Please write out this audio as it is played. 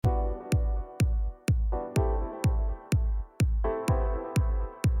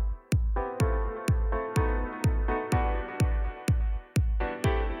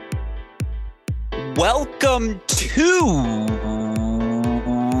Welcome to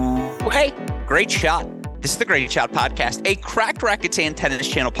Hey, Great Shot. This is the Great Shot Podcast, a Cracked Racquets and Tennis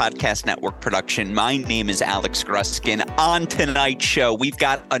Channel Podcast Network production. My name is Alex Gruskin. On tonight's show, we've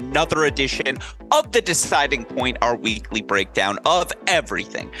got another edition of The Deciding Point, our weekly breakdown of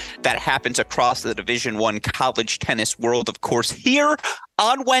everything that happens across the Division I college tennis world. Of course, here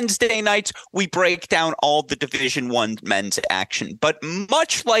on Wednesday nights, we break down all the Division I men's action. But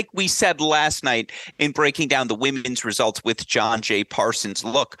much like we said last night in breaking down the women's results with John J. Parsons,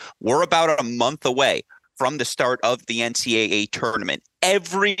 look, we're about a month away from the start of the NCAA tournament.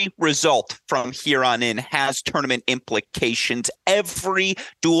 Every result from here on in has tournament implications. Every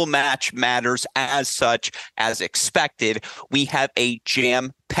dual match matters as such, as expected. We have a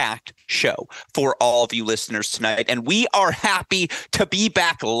jam-packed show for all of you listeners tonight, and we are happy to be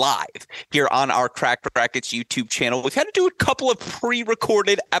back live here on our Cracked Racquets YouTube channel. We've had to do a couple of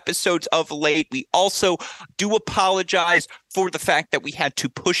pre-recorded episodes of late. We also do apologize for the fact that we had to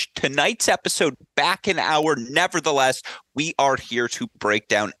push tonight's episode back an hour. Nevertheless, we are here to break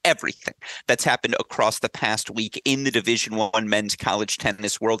down everything that's happened across the past week in the Division I men's college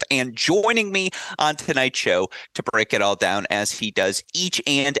tennis world. And joining me on tonight's show to break it all down, as he does each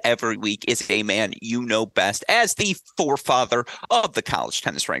and every week, is a man you know best as the forefather of the college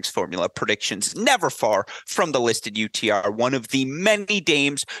tennis ranks formula predictions, never far from the listed UTR, one of the many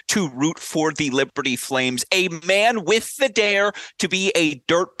dames to root for the Liberty Flames, a man with the dare to be a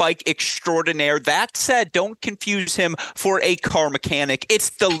dirt bike extraordinaire. That said, don't confuse him for a car mechanic.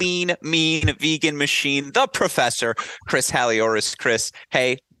 It's the lean, mean, vegan machine, the Professor, Chris Halioris. Chris,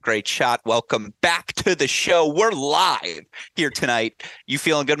 hey, great shot. Welcome back to the show. We're live here tonight. You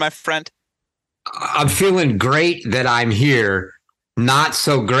feeling good, my friend? I'm feeling great that I'm here. Not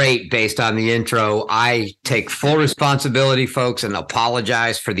so great based on the intro. I take full responsibility, folks, and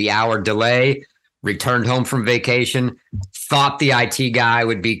apologize for the hour delay. Returned home from vacation, thought the IT guy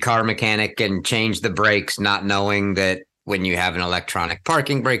would be car mechanic and change the brakes, not knowing that when you have an electronic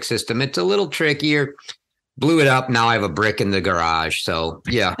parking brake system, it's a little trickier. Blew it up. Now I have a brick in the garage. So,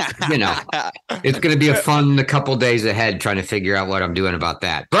 yeah, it's going to be a fun couple days ahead trying to figure out what I'm doing about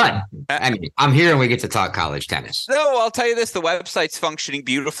that. But I mean, I'm here and we get to talk college tennis. So I'll tell you this, the website's functioning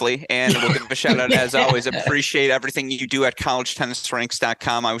beautifully, and we'll give a shout out as always. Appreciate everything you do at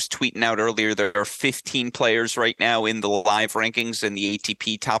collegetennisranks.com. I was tweeting out earlier, there are 15 players right now in the live rankings in the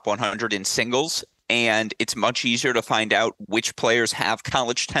ATP Top 100 in singles. And it's much easier to find out which players have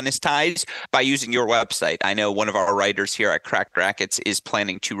college tennis ties by using your website. I know one of our writers here at Cracked Racquets is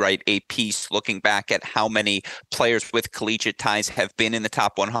planning to write a piece looking back at how many players with collegiate ties have been in the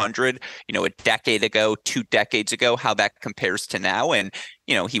top 100, a decade ago, 2 decades ago, how that compares to now. And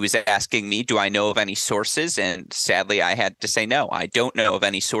he was asking me, do I know of any sources? And sadly, I had to say, no, I don't know of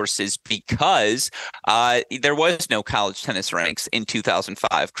any sources because there was no college tennis ranks in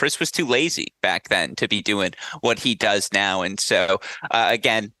 2005. Chris was too lazy back then to be doing what he does now. And so,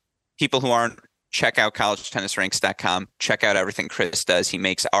 again, people who aren't, check out collegetennisranks.com. Check out everything Chris does. He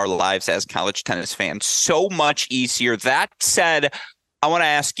makes our lives as college tennis fans so much easier. That said, I want to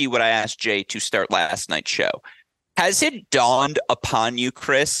ask you what I asked Jay to start last night's show. Has it dawned upon you,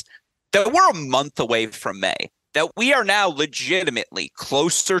 Chris, that we're a month away from May, that we are now legitimately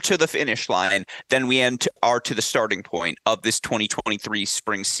closer to the finish line than we are to the starting point of this 2023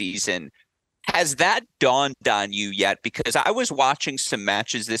 spring season? Has that dawned on you yet? Because I was watching some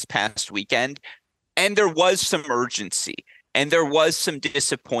matches this past weekend, and there was some urgency, and there was some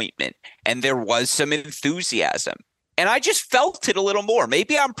disappointment, and there was some enthusiasm. And I just felt it a little more.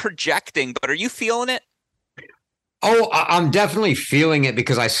 Maybe I'm projecting, but are you feeling it? Oh, I'm definitely feeling it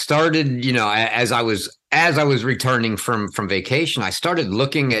because I started, as I was returning from vacation, I started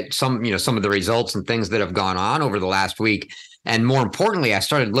looking at some of the results and things that have gone on over the last week. And more importantly, I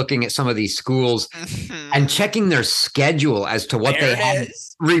started looking at some of these schools and checking their schedule as to what they had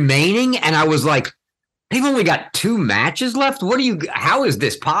remaining. And I was like, they've only got 2 matches left. How is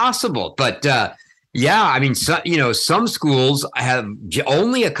this possible? But, yeah, I mean, some schools have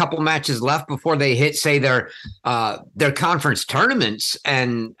only a couple matches left before they hit, say, their conference tournaments.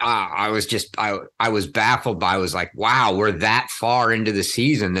 And I was baffled by, I was like, wow, we're that far into the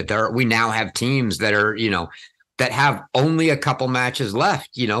season that we now have teams that are, that have only a couple matches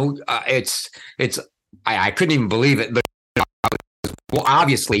left. I couldn't even believe it. But well,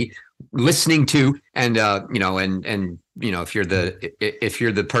 obviously listening to and if you're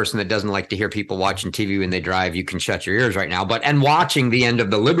the person that doesn't like to hear people watching TV when they drive, you can shut your ears right now. And watching the end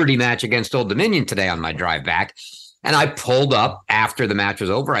of the Liberty match against Old Dominion today on my drive back, and I pulled up after the match was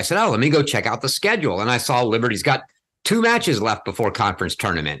over. I said, let me go check out the schedule. And I saw Liberty's got 2 matches left before conference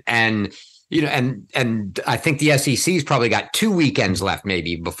tournament. And And I think the SEC's probably got 2 weekends left,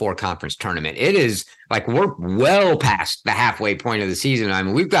 maybe, before conference tournament. It is like we're well past the halfway point of the season. I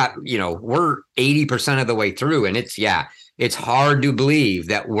mean, we've got, we're 80% of the way through, and it's hard to believe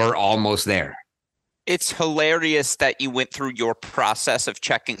that we're almost there. It's hilarious that you went through your process of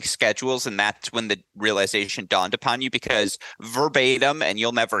checking schedules, and that's when the realization dawned upon you, because verbatim, and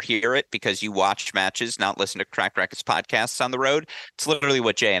you'll never hear it because you watch matches, not listen to Cracked Racquets podcasts on the road. It's literally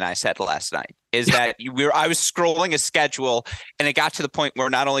what Jay and I said last night, is that I was scrolling a schedule, and it got to the point where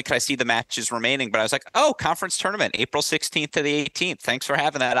not only could I see the matches remaining, but I was like, oh, conference tournament, April 16th to the 18th. Thanks for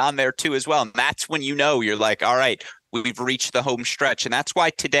having that on there too as well. And that's when you're like, all right, we've reached the home stretch. And that's why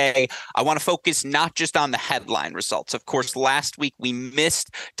today I want to focus not just on the headline results. Of course, last week we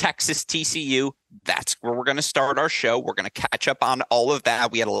missed Texas TCU. That's where we're going to start our show. We're going to catch up on all of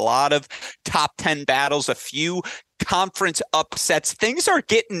that. We had a lot of top 10 battles, a few conference upsets. Things are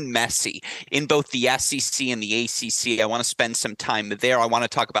getting messy in both the SEC and the ACC. I want to spend some time there. I want to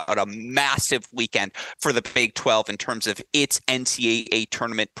talk about a massive weekend for the Big 12 in terms of its NCAA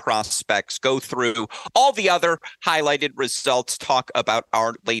tournament prospects, go through all the other highlighted results, talk about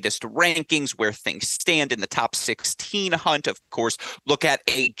our latest rankings, where things stand in the top 16 hunt. Of course, look at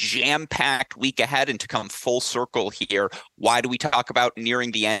a jam-packed week ahead, and to come full circle here, why do we talk about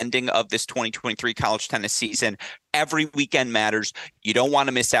nearing the ending of this 2023 college tennis season? Every weekend matters. You don't want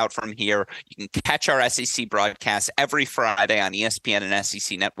to miss out from here. You can catch our SEC broadcasts every Friday on ESPN and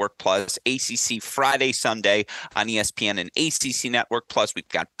SEC Network Plus, ACC Friday, Sunday on ESPN and ACC Network Plus. We've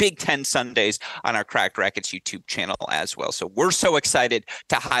got Big Ten Sundays on our Cracked Racquets YouTube channel as well. So we're so excited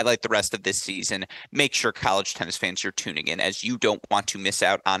to highlight the rest of this season. Make sure, college tennis fans, you're tuning in, as you don't want to miss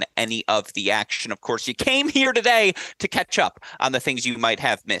out on any of the action. Of course, you came here today to catch up on the things you might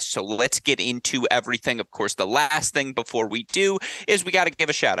have missed. So let's get into everything. Of course, the last thing before we do is we got to give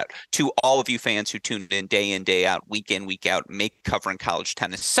a shout out to all of you fans who tuned in, day out, week in, week out, make covering college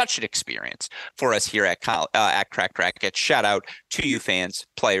tennis such an experience for us here at Cracked Racquets. Shout out to you fans,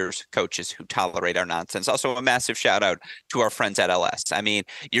 players, coaches who tolerate our nonsense. Also a massive shout out to our friends at LS. I mean,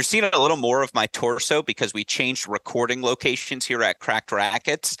 you're seeing a little more of my torso because we changed recording locations here at Cracked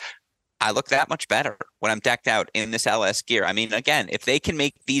Racquets. I look that much better when I'm decked out in this LS gear. I mean, again, if they can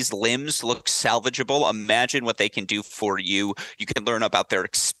make these limbs look salvageable, imagine what they can do for you. You can learn about their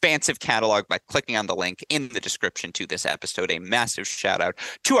expansive catalog by clicking on the link in the description to this episode. A massive shout out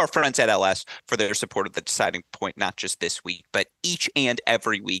to our friends at LS for their support of the Deciding Point, not just this week, but each and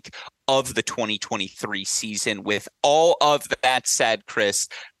every week of the 2023 season. With all of that said, Chris,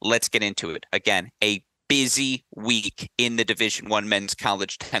 let's get into it. Again, a busy week in the Division I men's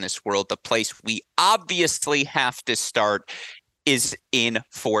college tennis world. The place we obviously have to start is in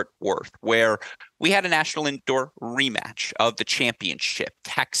Fort Worth, where we had a national indoor rematch of the championship.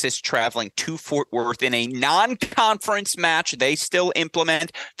 Texas traveling to Fort Worth in a non-conference match. They still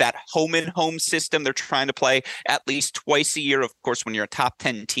implement that home and home system. They're trying to play at least twice a year. Of course, when you're a top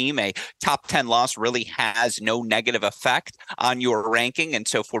 10 team, a top 10 loss really has no negative effect on your ranking. And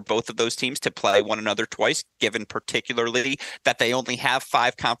so for both of those teams to play one another twice, given particularly that they only have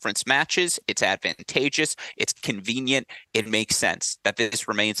 5 conference matches, it's advantageous, it's convenient, it makes sense that this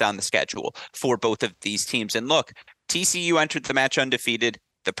remains on the schedule for both of these teams. And look, TCU entered the match undefeated,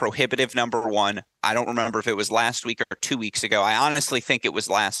 the prohibitive #1. I don't remember if it was last week or 2 weeks ago. I honestly think it was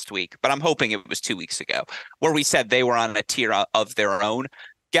last week, but I'm hoping it was 2 weeks ago, where we said they were on a tier of their own.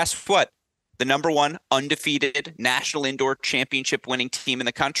 Guess what? The #1 undefeated national indoor championship winning team in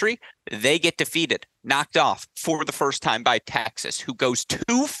the country, they get defeated, knocked off for the first time by Texas, who goes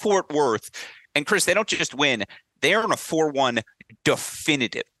to Fort Worth. And Chris, they don't just win, they earn a 4-1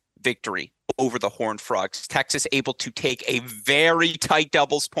 definitive victory over the Horned Frogs. Texas able to take a very tight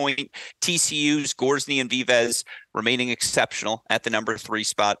doubles point. TCU's Gorsny and Vives remaining exceptional at the #3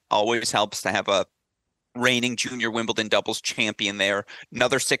 spot. Always helps to have a reigning junior Wimbledon doubles champion there.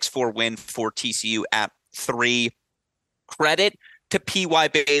 Another 6-4 win for TCU at 3. Credit to P.Y.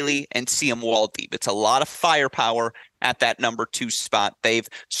 Bailey and CM Waldeep. It's a lot of firepower at that #2 spot. They've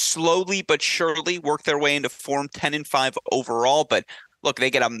slowly but surely worked their way into form, 10-5 overall, but look,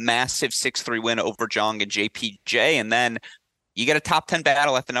 they get a massive 6-3 win over Jong and JPJ, and then you get a top 10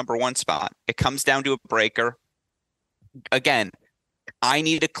 battle at the #1 spot. It comes down to a breaker. Again, I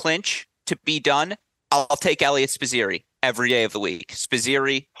need a clinch to be done. I'll take Elliot Spizzirri every day of the week.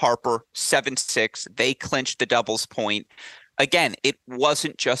 Spizzirri, Harper, 7-6. They clinched the doubles point. Again, it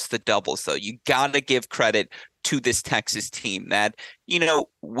wasn't just the doubles, though. You got to give credit to this Texas team that,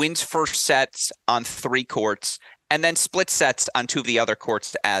 wins first sets on 3 courts and then split sets on 2 of the other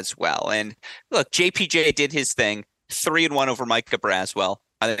courts as well. And look, JPJ did his thing, 3-1 over Micah Braswell.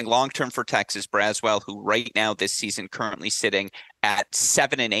 I think long-term for Texas, Braswell, who right now this season currently sitting at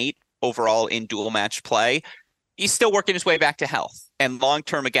 7-8 overall in dual match play, he's still working his way back to health. And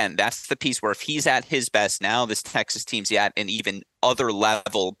long-term, again, that's the piece where if he's at his best now, this Texas team's at an even other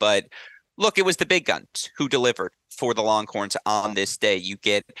level. But look, it was the big guns who delivered for the Longhorns on this day. You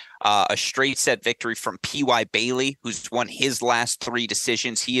get a straight set victory from P.Y. Bailey, who's won his last 3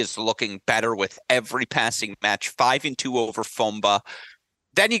 decisions. He is looking better with every passing match, 5-2 over Fomba.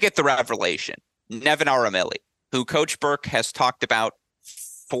 Then you get the revelation, Nevin Aramili, who Coach Burke has talked about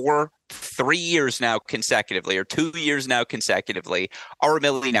for 3 years now consecutively, or 2 years now consecutively.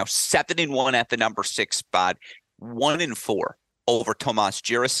 Aramili now 7-1 at the number 6 spot, 1-4 over Tomas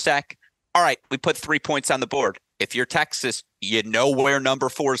Jirasek. All right, we put 3 points on the board. If you're Texas, you know where number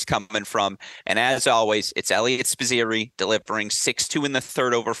 4 is coming from. And as always, it's Elliot Spizzirri delivering 6-2 in the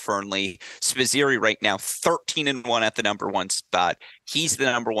third over Fernley. Spizzirri right now 13-1 at the number 1 spot. He's the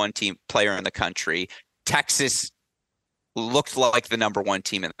number 1 team player in the country. Texas looked like the number 1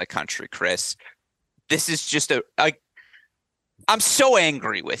 team in the country, Chris. This is just I'm so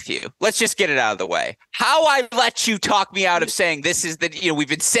angry with you. Let's just get it out of the way. How I let you talk me out of saying this is we've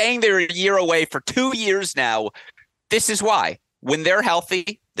been saying they're a year away for 2 years now. This is why. When they're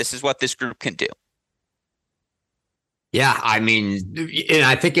healthy, this is what this group can do. Yeah, I mean, and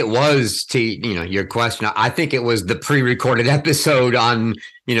I think it was to, your question. I think it was the pre-recorded episode on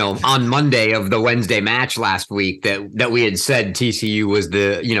Monday of the Wednesday match last week that we had said TCU was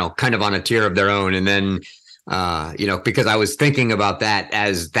the, kind of on a tier of their own. And then, because I was thinking about that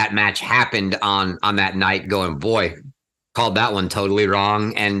as that match happened on that night going, boy, called that one totally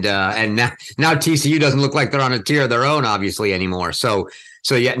wrong. And now TCU doesn't look like they're on a tier of their own, obviously, anymore. So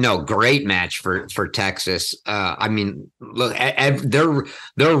yeah, no, great match for Texas. I mean, look,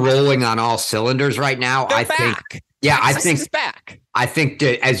 they're rolling on all cylinders right now. They're back. Texas is back. I think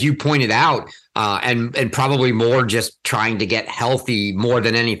that, as you pointed out, and probably more just trying to get healthy more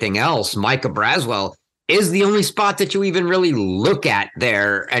than anything else, Micah Braswell is the only spot that you even really look at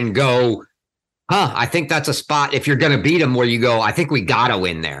there and go, I think that's a spot, if you're going to beat them, where you go, I think we got to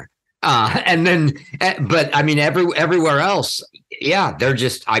win there. And then, but I mean, everywhere else, yeah,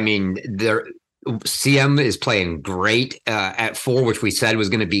 CM is playing great at 4, which we said was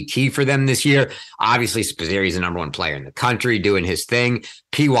going to be key for them this year. Obviously, Spizzirri is the number 1 player in the country doing his thing.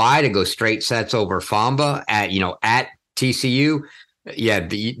 PY to go straight sets over Fomba at TCU. Yeah,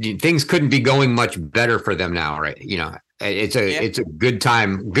 things couldn't be going much better for them now, right? It's a good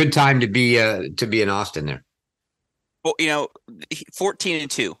time to be in Austin there. Well,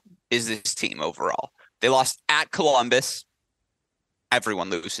 14-2 is this team overall. They lost at Columbus.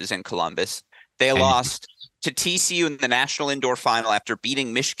 Everyone loses in Columbus. They lost to TCU in the National Indoor Final after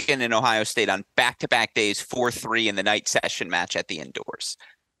beating Michigan and Ohio State on back-to-back days 4-3 in the night session match at the indoors.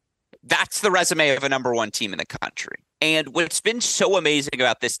 That's the resume of a number 1 team in the country. And what's been so amazing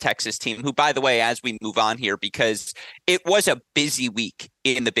about this Texas team, who, by the way, as we move on here, because it was a busy week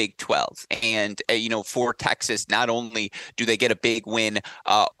in the Big 12. And, for Texas, not only do they get a big win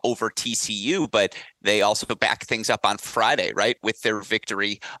over TCU, but they also back things up on Friday, right, with their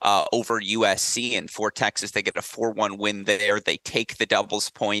victory over USC. And for Texas, they get a 4-1 win there. They take the doubles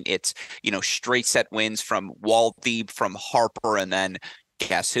point. It's, straight set wins from Waldeeb, from Harper, and then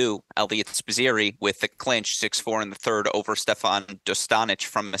guess who? Elliot Spizzirri with the clinch, 6-4 in the third over Stefan Dostanic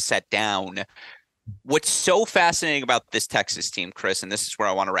from a set down. What's so fascinating about this Texas team, Chris, and this is where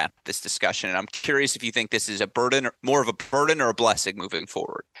I want to wrap this discussion, and I'm curious if you think this is more of a burden or a blessing moving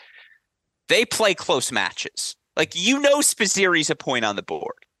forward. They play close matches. Like, Spizzirri's a point on the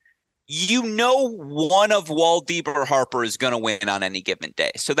board. One of Waldeeb or Harper is going to win on any given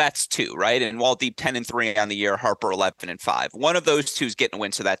day. So that's 2, right? And Waldeeb 10-3 on the year, Harper 11-5. One of those 2 is getting a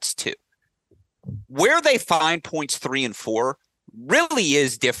win, so that's 2. Where they find points 3 and 4 really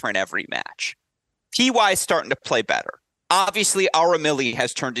is different every match. PY is starting to play better. Obviously, Aramili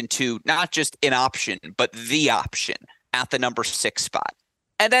has turned into not just an option, but the option at the number 6 spot.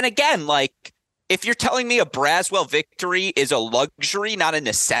 And then again, if you're telling me a Braswell victory is a luxury, not a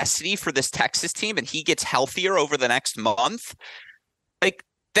necessity for this Texas team, and he gets healthier over the next month,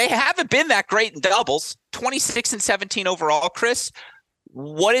 they haven't been that great in doubles, 26-17 overall, Chris.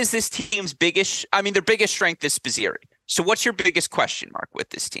 What is this team's their biggest strength is Spizzirri. So what's your biggest question mark with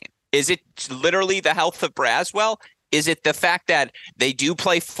this team? Is it literally the health of Braswell? Is it the fact that they do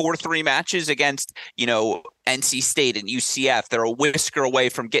play 4-3 matches against, NC State and UCF? They're a whisker away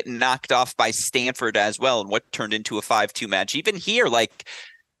from getting knocked off by Stanford as well, and what turned into a 5-2 match. Even here,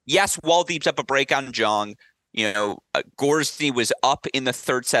 yes, Waldeeb's up a break on Jong. Gorsny was up in the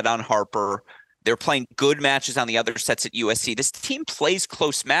third set on Harper. They're playing good matches on the other sets at USC. This team plays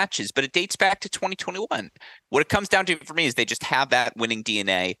close matches, but it dates back to 2021. What it comes down to for me is they just have that winning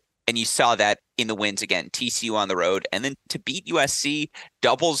DNA, and you saw that in the wins again. TCU on the road, and then to beat USC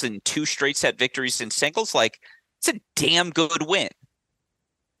doubles and 2 straight set victories in singles, like it's a damn good win.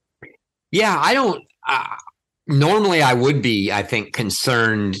 Yeah, I don't. Normally, I would be, I think,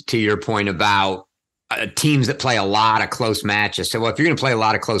 concerned to your point about teams that play a lot of close matches. So, if you're going to play a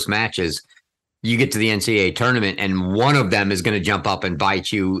lot of close matches, you get to the NCAA tournament and one of them is going to jump up and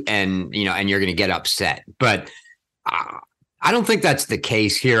bite you, and and you're going to get upset. But I don't think that's the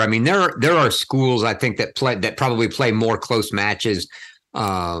case here. I mean, there are schools I think that probably play more close matches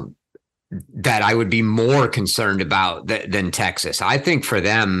that I would be more concerned about than Texas. I think for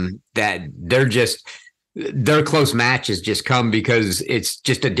them that their close matches just come because it's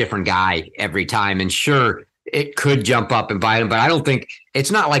just a different guy every time. And sure, it could jump up and bite them, but I don't think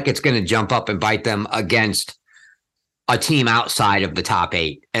it's not like it's going to jump up and bite them against a team outside of the top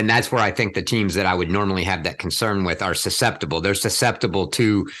 8. And that's where I think the teams that I would normally have that concern with are susceptible. They're susceptible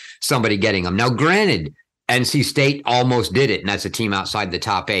to somebody getting them. Now, granted, NC State almost did it, and that's a team outside the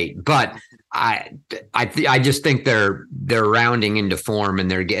top 8. But I just think they're rounding into form,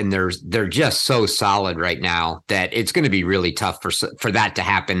 and they're just so solid right now that it's going to be really tough for that to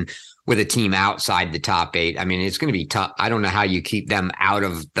happen with a team outside the top 8. I mean, it's going to be tough. I don't know how you keep them out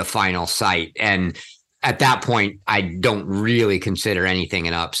of the final sight. And at that point, I don't really consider anything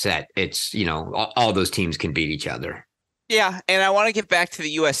an upset. It's, all those teams can beat each other. Yeah, and I want to get back to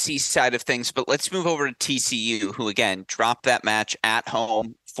the USC side of things, but let's move over to TCU, who, again, dropped that match at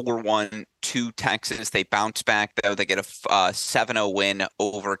home 4-1 to Texas. They bounce back, though. They get a 7-0 win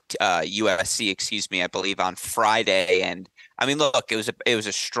over USC, I believe, on Friday. And, I mean, look, it was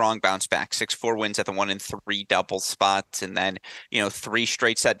a strong bounce back. 6-4 wins at the 1-3 double spots, and then, 3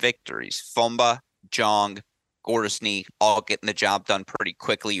 straight set victories. Fumba, Jong, Gorsny all getting the job done pretty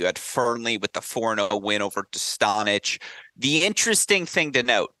quickly. You had Fernley with the 4-0 win over Dostanich. The interesting thing to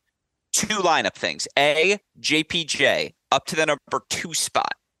note, 2 lineup things. A, JPJ up to the number 2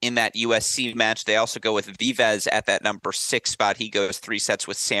 spot in that USC match. They also go with Vives at that number 6 spot. He goes 3 sets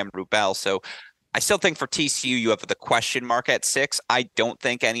with Sam Rubel. So I still think for TCU, you have the question mark at 6. I don't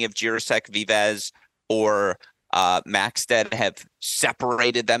think any of Jirasek, Vives, or Maxted have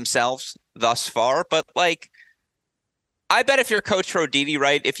separated themselves thus far. But, I bet if you're Coach Roditi,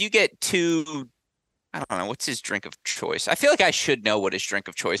 right, if you get 2, I don't know, what's his drink of choice? I feel like I should know what his drink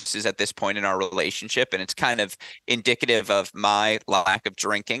of choice is at this point in our relationship, and it's kind of indicative of my lack of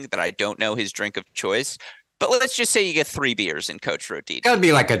drinking that I don't know his drink of choice. But let's just say you get 3 beers in Coach Roditi. It would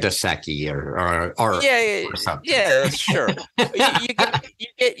be like a Dos Equis or yeah, something. Yeah, sure.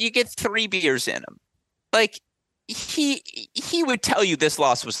 you get 3 beers in him. He would tell you this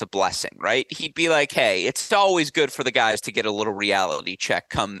loss was the blessing, right? He'd be like, hey, it's always good for the guys to get a little reality check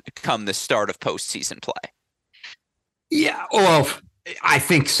come the start of postseason play. Yeah, well, I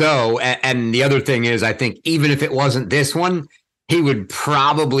think so. And the other thing is, I think even if it wasn't this one, he would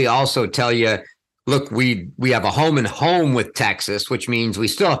probably also tell you, look, we have a home and home with Texas, which means we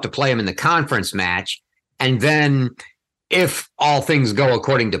still have to play them in the conference match. And then if all things go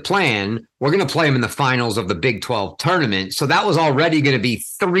according to plan, we're going to play them in the finals of the Big 12 tournament. So that was already going to be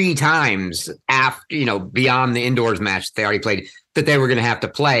 3 times after, beyond the indoors match they already played, that they were going to have to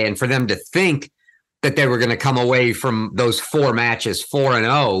play. And for them to think that they were going to come away from those 4 matches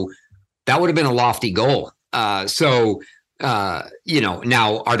 4-0, that would have been a lofty goal. Now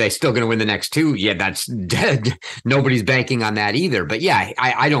are they still going to win the next 2? Yeah, that's dead. Nobody's banking on that either. But yeah,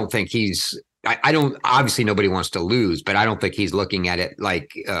 I don't think I don't, obviously nobody wants to lose, but I don't think he's looking at it like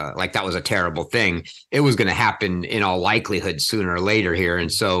that was a terrible thing. It was going to happen in all likelihood sooner or later here.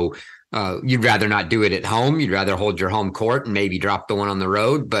 And so you'd rather not do it at home. You'd rather hold your home court and maybe drop the one on the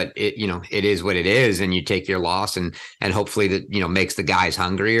road, but it is what it is. And you take your loss and hopefully that, makes the guys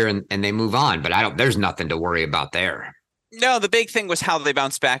hungrier and they move on. But there's nothing to worry about there. No, the big thing was how they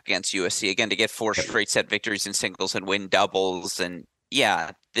bounced back against USC again to get 4 straight set victories in singles and win doubles. And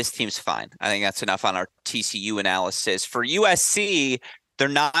yeah, this team's fine. I think that's enough on our TCU analysis. For USC, they're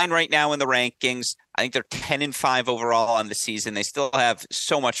 9 right now in the rankings. I think they're 10-5 overall on the season. They still have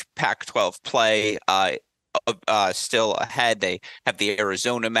so much Pac-12 play still ahead. They have the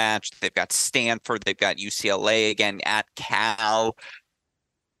Arizona match. They've got Stanford. They've got UCLA again at Cal.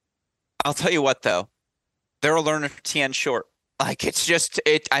 I'll tell you what, though. They're a learner 10 short. I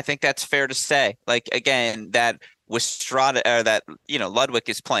think that's fair to say. Again, that Strada or that Ludwig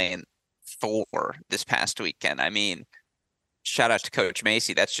is playing for this past weekend. I mean, shout out to Coach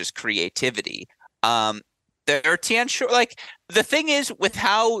Macy. That's just creativity. They're TN short. Like the thing is with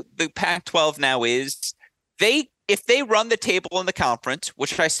how the Pac-12 now is, if they run the table in the conference,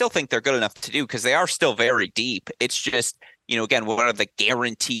 which I still think they're good enough to do because they are still very deep. It's just, again, what are the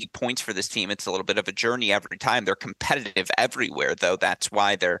guaranteed points for this team? It's a little bit of a journey every time. They're competitive everywhere, though. That's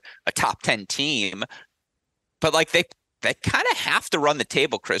why they're a top 10 team. But like they kind of have to run the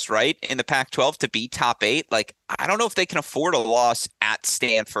table, Chris, right? In the Pac-12 to be top 8. Like, I don't know if they can afford a loss at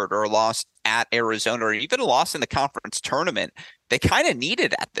Stanford or a loss at Arizona or even a loss in the conference tournament. They kind of need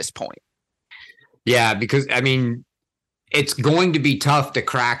it at this point. Yeah, because I mean, it's going to be tough to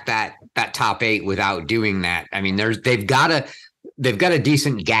crack that top 8 without doing that. I mean, they've got a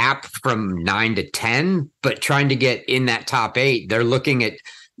decent gap from 9 to 10, but trying to get in that top 8, they're looking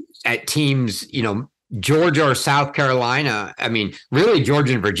at teams, Georgia or South Carolina. I mean, really,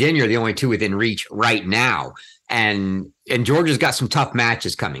 Georgia and Virginia are the only two within reach right now. And Georgia's got some tough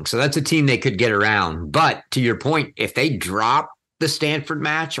matches coming. So that's a team they could get around. But to your point, if they drop the Stanford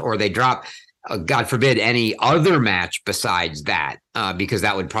match or they drop, God forbid, any other match besides that, because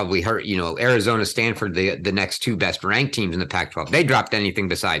that would probably hurt, Arizona, Stanford, the next two best ranked teams in the Pac-12. If they dropped anything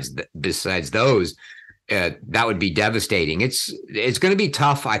besides those, that would be devastating. It's going to be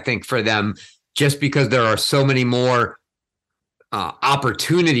tough, I think, for them, just because there are so many more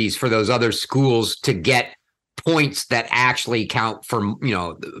opportunities for those other schools to get points that actually count for,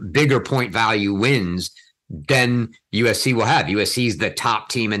 bigger point value wins than USC will have. USC is the top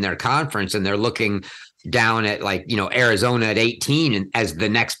team in their conference, and they're looking down at Arizona at 18 and as the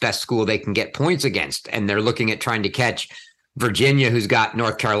next best school they can get points against. And they're looking at trying to catch Virginia, who's got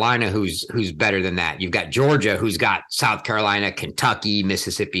North Carolina, who's better than that. You've got Georgia, who's got South Carolina, Kentucky,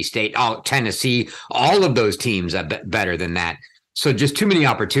 Mississippi State, Tennessee, all of those teams are better than that. So just too many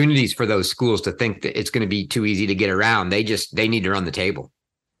opportunities for those schools to think that it's going to be too easy to get around. They need to run the table.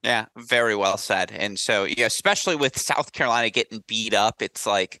 Yeah, very well said. And so, especially with South Carolina getting beat up, it's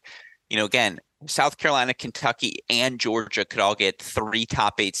like, again, South Carolina, Kentucky, and Georgia could all get 3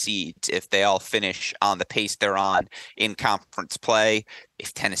 top 8 seeds if they all finish on the pace they're on in conference play.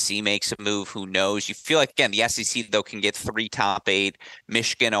 If Tennessee makes a move, who knows? You feel like, again, the SEC, though, can get 3 top 8.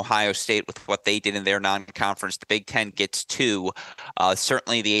 Michigan, Ohio State, with what they did in their non-conference. The Big Ten gets 2.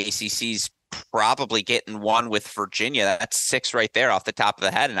 Certainly the ACC's probably getting 1 with Virginia. That's 6 right there off the top of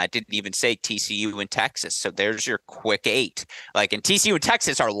the head. And I didn't even say TCU and Texas. So there's your quick 8. And TCU and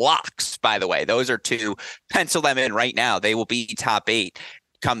Texas are locks, by the way. Those are 2. Pencil them in right now. They will be top 8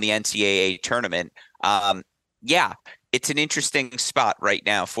 come the NCAA tournament. Yeah, it's an interesting spot right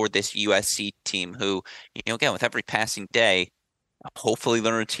now for this USC team who, again, with every passing day, hopefully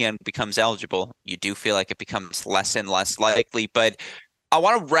Leonard Etienne becomes eligible. You do feel like it becomes less and less likely, but I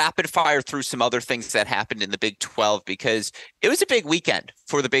want to rapid fire through some other things that happened in the Big 12 because it was a big weekend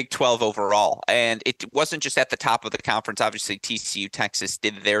for the Big 12 overall. And it wasn't just at the top of the conference. Obviously, TCU, Texas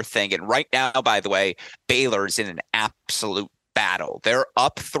did their thing. And right now, by the way, Baylor is in an absolute battle. They're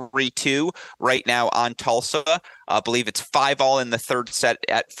up 3-2 right now on Tulsa. I believe it's 5-all in the third set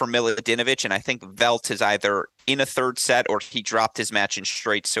for Milutinovic. And I think Velt is either in a third set or he dropped his match in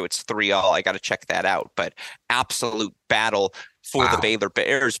straight. So it's 3-all. I got to check that out. But absolute battle for the Baylor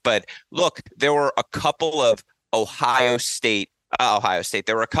Bears. But look, there were a couple of Ohio State.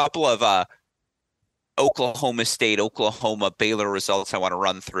 There were a couple of Oklahoma State, Oklahoma, Baylor results I want to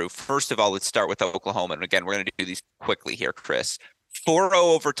run through. First of all, let's start with Oklahoma. And again, we're going to do these quickly here, Chris. 4-0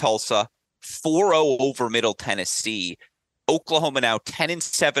 over Tulsa, 4-0 over Middle Tennessee. Oklahoma now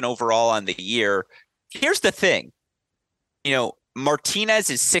 10-7 overall on the year. Here's the thing.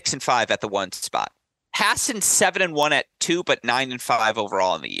 Martinez is 6-5 at the 1 spot. Hassan 7-1 at 2, but 9-5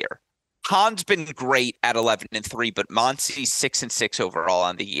 overall in the year. Han's been great at 11-3, but Monsi's 6-6 overall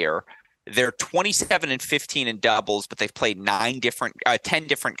on the year. They're 27-15 in doubles, but they've played 10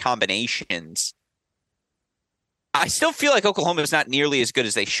 different combinations. I still feel like Oklahoma is not nearly as good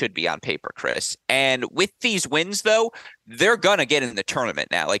as they should be on paper, Chris. And with these wins, though, they're going to get in the tournament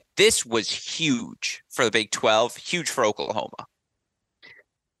now. This was huge for the Big 12, huge for Oklahoma.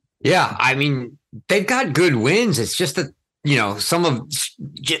 Yeah, I mean, they've got good wins. It's just that, some of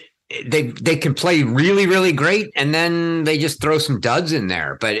they can play really, really great, and then they just throw some duds in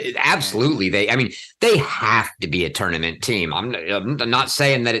there. But absolutely, they have to be a tournament team. I'm not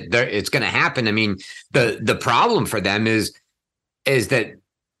saying that it's going to happen. I mean, the problem for them is that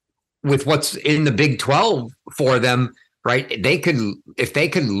with what's in the Big 12 for them, right? If they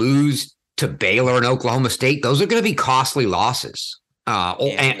could lose to Baylor and Oklahoma State, those are going to be costly losses.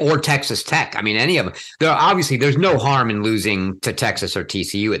 Or Texas Tech. I mean, any of them. There's no harm in losing to Texas or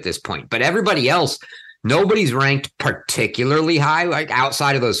TCU at this point. But everybody else, nobody's ranked particularly high. Like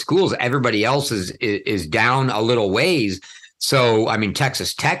outside of those schools, everybody else is down a little ways. So, I mean,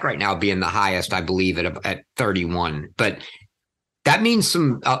 Texas Tech right now being the highest, I believe, at 31. But that means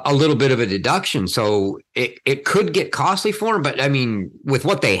a little bit of a deduction. So it could get costly for them. But I mean, with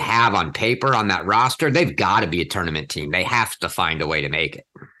what they have on paper on that roster, they've got to be a tournament team. They have to find a way to make it.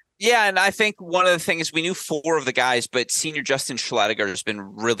 Yeah, and I think one of the things, we knew 4 of the guys, but senior Justin Schladiger has been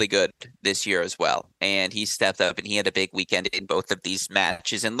really good this year as well. And he stepped up and he had a big weekend in both of these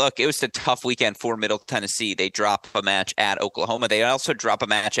matches. And look, it was a tough weekend for Middle Tennessee. They drop a match at Oklahoma. They also drop a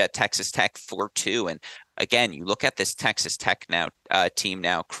match at Texas Tech 4-2. And again, you look at this Texas Tech team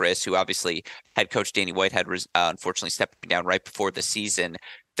now, Chris, who obviously head coach Danny Whitehead unfortunately stepping down right before the season.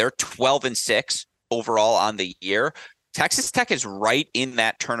 They're 12-6 overall on the year. Texas Tech is right in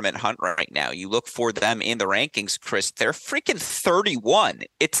that tournament hunt right now. You look for them in the rankings, Chris, they're freaking 31.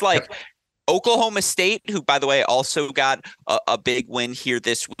 It's like Oklahoma State, who, by the way, also got a big win here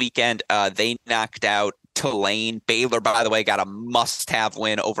this weekend. They knocked out Tulane. Baylor, by the way, got a must-have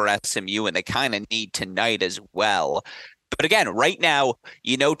win over SMU, and they kind of need tonight as well. But again, right now,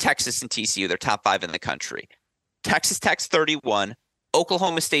 Texas and TCU, they're top 5 in the country. Texas Tech's 31,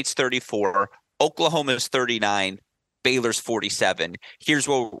 Oklahoma State's 34, Oklahoma's 39, Baylor's 47. Here's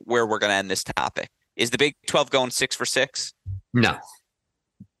where we're going to end this topic. Is the Big 12 going 6 for 6? No.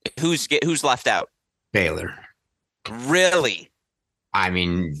 Who's left out? Baylor. Really? I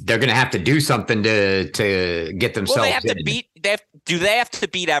mean, they're going to have to do something to get themselves. Well, they have to beat. Do they have to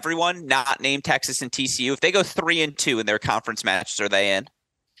beat everyone? Not named Texas and TCU. If they go 3-2 in their conference matches, are they in?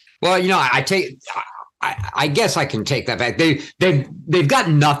 Well, I guess I can take that back. They've got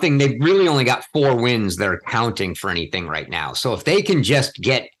nothing. They've really only got 4 wins that are counting for anything right now. So if they can just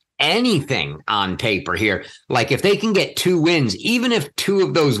get anything on paper here, like if they can get 2 wins, even if 2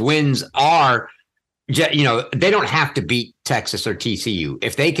 of those wins are, they don't have to beat Texas or TCU.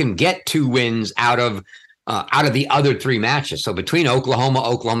 If they can get 2 wins out of the other 3 matches, so between Oklahoma,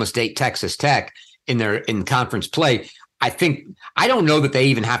 Oklahoma State, Texas Tech in conference play, I don't know that they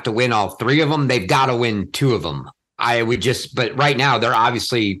even have to win all 3 of them. They've got to win 2 of them. But right now they're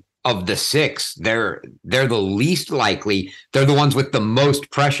obviously, of the 6, they're the least likely. They're the ones with the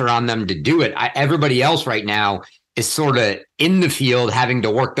most pressure on them to do it. Everybody else right now is sort of in the field having to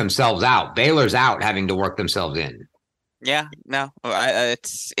work themselves out. Baylor's out having to work themselves in. Yeah, no,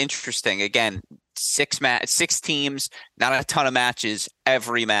 it's interesting. Again, 6 teams, not a ton of matches.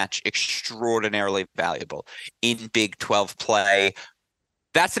 Every match extraordinarily valuable in Big 12 play.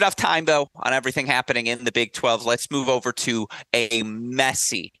 That's enough time, though, on everything happening in the Big 12. Let's move over to a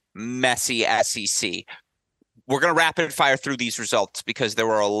messy SEC. We're going to rapid fire through these results because there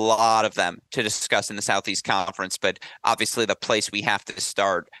were a lot of them to discuss in the Southeast Conference. But obviously, the place we have to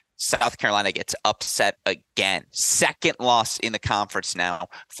start, South Carolina gets upset again. 2nd loss in the conference now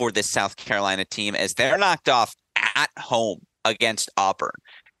for this South Carolina team as they're knocked off at home against Auburn.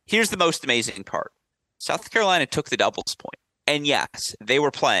 Here's the most amazing part. South Carolina took the doubles point. And yes, they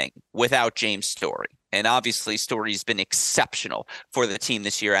were playing without James Story. And obviously, Story's been exceptional for the team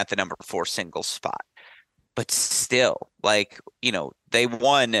this year at the number 4 singles spot. But still, they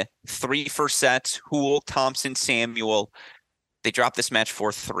won 3 first sets. Houle, Thompson, Samuel. They dropped this match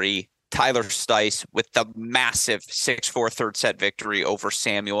 4-3. Tyler Stice with the massive 6-4 third set victory over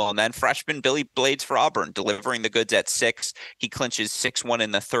Samuel. And then freshman Billy Blades for Auburn delivering the goods at 6. He clinches 6-1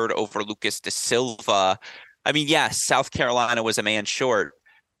 in the third over Lucas da Silva. I mean, yes, South Carolina was a man short.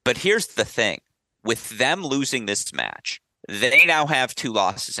 But here's the thing. With them losing this match, they now have 2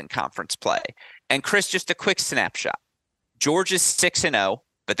 losses in conference play. And Chris, just a quick snapshot. Georgia's 6-0,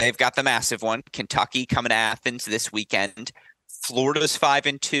 but they've got the massive one. Kentucky coming to Athens this weekend. Florida's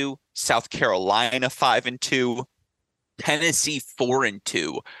 5-2, South Carolina 5-2, Tennessee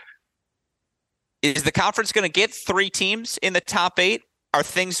 4-2. Is the conference going to get 3 teams in the top 8? Are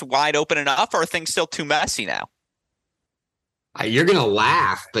things wide open enough, or are things still too messy now? You're going to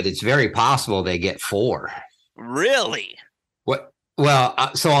laugh, but it's very possible they get 4. Really? What?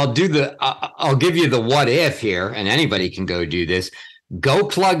 Well, so I'll give you the what if here, and anybody can go do this. Go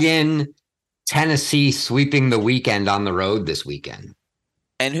plug in Tennessee sweeping the weekend on the road this weekend.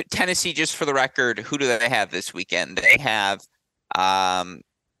 And Tennessee, just for the record, who do they have this weekend? They have, I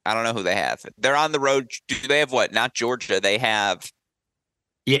don't know who they have. They're on the road. Do they have what? Not Georgia. They have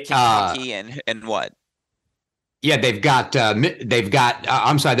Kentucky and what? Yeah, they've got.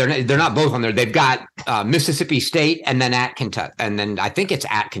 I'm sorry, they're not both on there. They've got Mississippi State and then at Kentucky, and then I think it's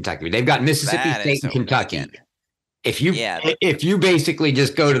at Kentucky. They've got Mississippi State and Kentucky. Weekend. If you basically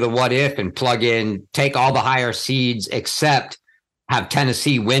just go to the what if and plug in, take all the higher seeds except have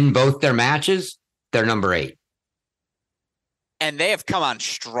Tennessee win both their matches, they're number 8. And they have come on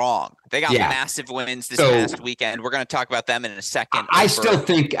strong. They got massive wins this past weekend. We're going to talk about them in a second. I still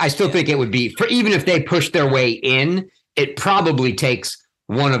think it would be, for even if they push their way in, it probably takes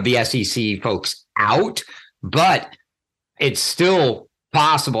one of the SEC folks out, but it's still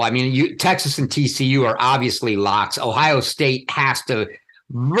possible. I mean, Texas and TCU are obviously locks. Ohio State has to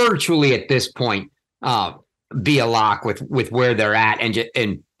virtually at this point be a lock with where they're at and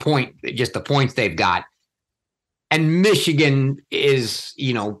the points they've got. And Michigan is,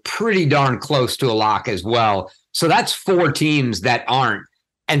 pretty darn close to a lock as well. So that's 4 teams that aren't.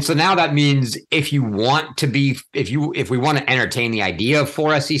 And so now that means if we want to entertain the idea of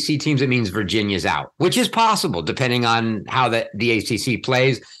 4 SEC teams, it means Virginia's out, which is possible depending on how the ACC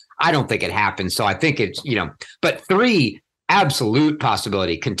plays. I don't think it happens. So I think it's, but 3 absolute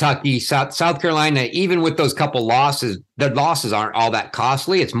possibility. Kentucky, South Carolina, even with those couple losses, their losses aren't all that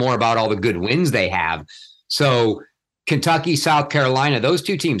costly. It's more about all the good wins they have. So Kentucky, South Carolina, those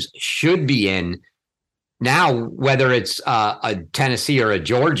 2 teams should be in. Now, whether it's a Tennessee or a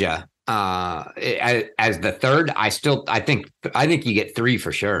Georgia as the third, I think you get 3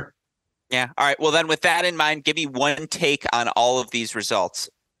 for sure. Yeah. All right. Well, then with that in mind, give me one take on all of these results.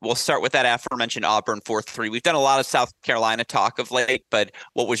 We'll start with that aforementioned Auburn 4-3. We've done a lot of South Carolina talk of late, but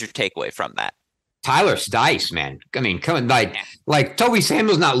what was your takeaway from that? Tyler Stice, man. I mean, coming like Toby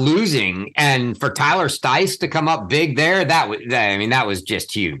Samuel's not losing, and for Tyler Stice to come up big there, that was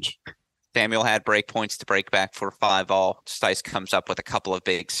just huge. Samuel had break points to break back for 5-all. Stice comes up with a couple of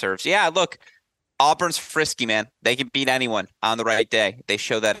big serves. Yeah, look, Auburn's frisky, man. They can beat anyone on the right day. They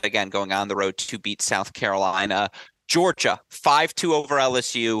show that again going on the road to beat South Carolina. Georgia, 5-2 over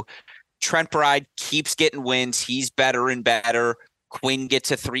LSU. Trent Bride keeps getting wins. He's better and better. Quinn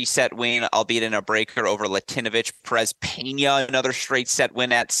gets a 3-set win, albeit in a breaker over Latinovich. Perez Pena, another straight set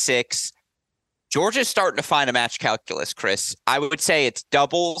win at 6. Georgia's starting to find a match calculus, Chris. I would say it's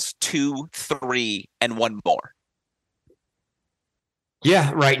doubles, 2, 3, and 1 more.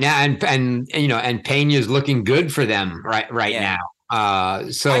 Yeah, right now, and Pena's looking good for them right now.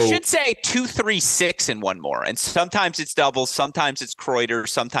 So I should say 2, 3, 6, and 1 more. And sometimes it's doubles, sometimes it's Kreuter,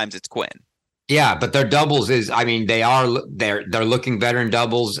 sometimes it's Quinn. Yeah, but their doubles they're looking better in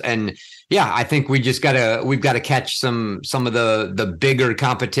doubles, and yeah, I think we've got to catch some of the bigger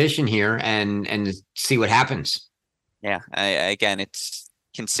competition here and see what happens. Yeah, again, it's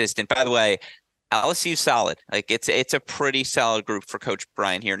consistent. By the way, LSU's solid. Like it's a pretty solid group for Coach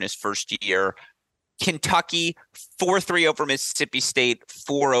Brian here in his first year. Kentucky 4-3 over Mississippi State,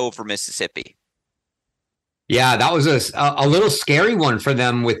 4 over Mississippi. Yeah, that was a little scary one for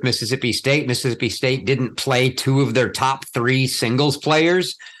them with Mississippi State. Mississippi State didn't play 2 of their top 3 singles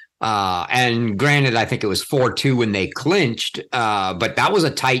players. And granted, I think it was 4-2 when they clinched. But that's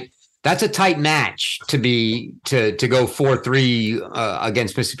a tight match to go 4-3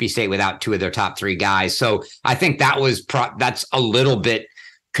 against Mississippi State without 2 of their top 3 guys. So I think that's a little bit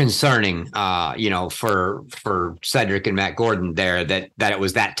concerning, for Cedric and Matt Gordon there that it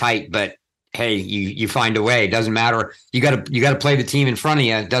was that tight, but hey, you find a way. It doesn't matter. You got to play the team in front of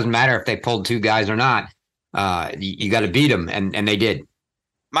you. It doesn't matter if they pulled 2 guys or not. You got to beat them, and they did.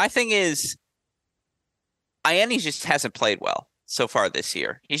 My thing is, Ianni just hasn't played well so far this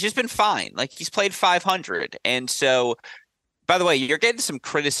year. He's just been fine. Like he's played 500, and so. By the way, you're getting some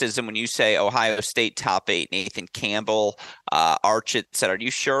criticism when you say Ohio State top 8. Nathan Campbell, Archit said, "Are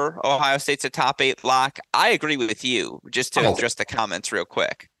you sure Ohio State's a top 8 lock?" I agree with you. Just to address the comments real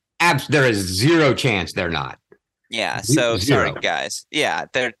quick. There is 0 chance they're not. Yeah. So 0. Sorry, guys. Yeah.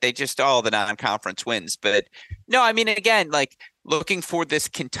 They just all the non-conference wins. But no, I mean, again, like looking for this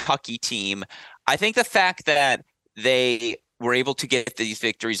Kentucky team, I think the fact that they were able to get these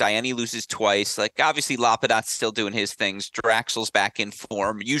victories, Ianni loses twice. Like obviously Lapadot's still doing his things. Draxel's back in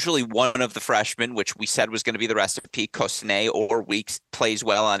form. Usually one of the freshmen, which we said was going to be the recipe, Cosnay or Weeks, plays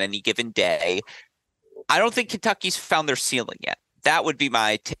well on any given day. I don't think Kentucky's found their ceiling yet. That would be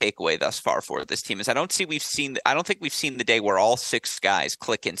my takeaway thus far for this team. Is I don't think we've seen the day where all 6 guys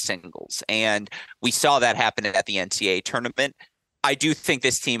click in singles, and we saw that happen at the NCAA tournament. I do think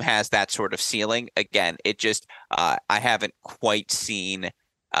this team has that sort of ceiling. Again, it just I haven't quite seen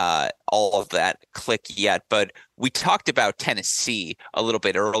all of that click yet. But we talked about Tennessee a little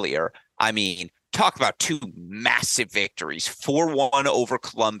bit earlier. I mean, talk about 2 massive victories: 4-1 over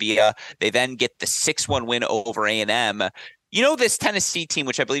Columbia. They then get the 6-1 win over A&M. You know, this Tennessee team,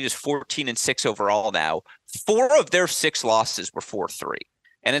 which I believe is 14-6 overall now, 4 of their 6 losses were 4-3.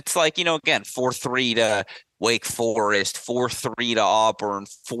 And it's like, again, 4-3 to Wake Forest, 4-3 to Auburn,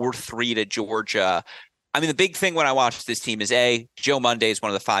 4-3 to Georgia. I mean, the big thing when I watch this team is Joe Monday is one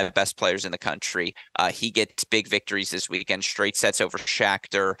of the 5 best players in the country. He gets big victories this weekend, straight sets over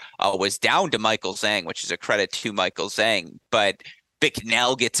Schachter, was down to Michael Zhang, which is a credit to Michael Zhang. But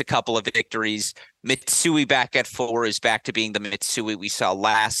Bicknell gets a couple of victories. Mitsui back at 4 is back to being the Mitsui we saw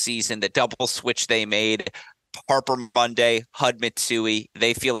last season. The double switch they made, Harper Monday, Hud Mitsui,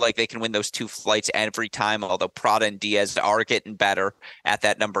 they feel like they can win those 2 flights every time, although Prada and Diaz are getting better at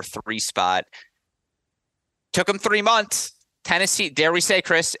that number 3 spot. Took them 3 months. Tennessee, dare we say,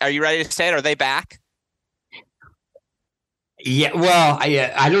 Chris, are you ready to say it? Are they back? Yeah, well,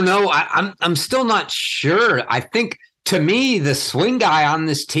 I don't know. I'm still not sure. I think, to me, the swing guy on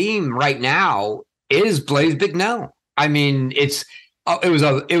this team right now is Blaise Bicknell. I mean, it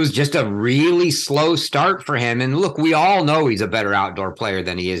was just a really slow start for him. And look, we all know he's a better outdoor player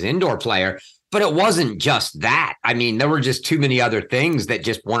than he is indoor player. But it wasn't just that. I mean, there were just too many other things that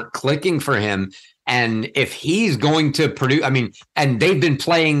just weren't clicking for him. And if he's going to produce, I mean, and they've been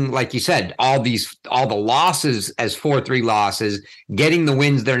playing, like you said, all the losses as 4-3 losses, getting the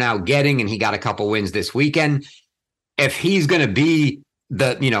wins they're now getting, and he got a couple wins this weekend. If he's going to be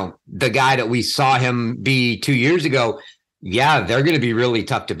the guy that we saw him be 2 years ago, yeah, they're going to be really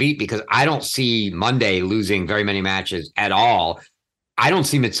tough to beat, because I don't see Monday losing very many matches at all. I don't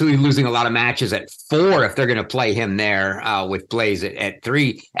see Mitsui losing a lot of matches at 4 if they're going to play him there with Blaise at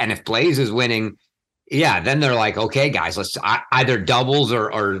 3. And if Blaise is winning, yeah, then they're like, okay, guys, let's either doubles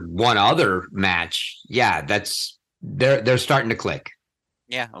or one other match. Yeah, they're starting to click.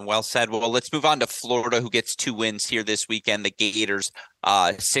 Yeah, well said. Well, let's move on to Florida, who gets 2 wins here this weekend. The Gators,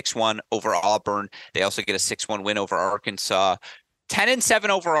 6-1 over Auburn. They also get a 6-1 win over Arkansas. 10-7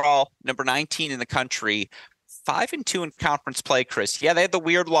 overall, number 19 in the country. 5-2 in conference play, Chris. Yeah, they had the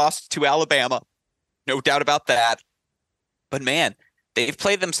weird loss to Alabama. No doubt about that. But man, they've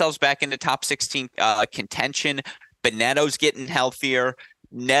played themselves back into top 16 contention. Bonetto's getting healthier.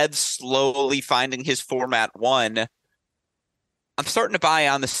 Ned's slowly finding his format 1. I'm starting to buy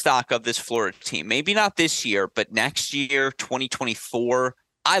on the stock of this Florida team. Maybe not this year, but next year, 2024,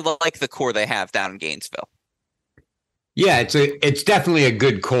 I like the core they have down in Gainesville. Yeah, it's definitely a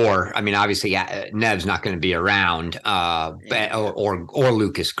good core. I mean, obviously, Nev's not going to be around, or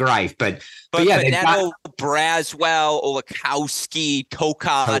Lucas Greif, but yeah, Bonetto, Braswell, Olakowski,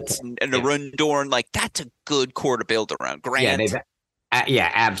 Tokat, and Arundorn, like that's a good core to build around. Grant,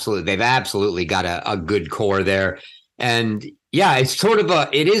 absolutely, they've absolutely got a good core there, and yeah, it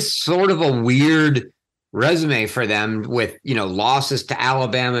is sort of a weird resume for them with, losses to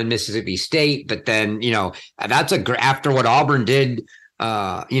Alabama and Mississippi State. But then, that's after what Auburn did,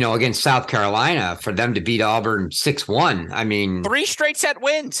 against South Carolina, for them to beat Auburn 6-1. I mean, 3 straight set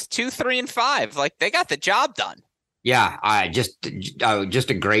wins, 2, 3, and 5. Like they got the job done. Yeah, just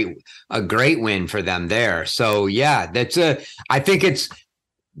a great win for them there. So yeah, I think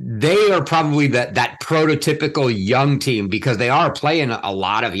they are probably that prototypical young team, because they are playing a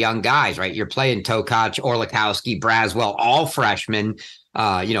lot of young guys, right? You're playing Tokac, Orlikowski, Braswell, all freshmen.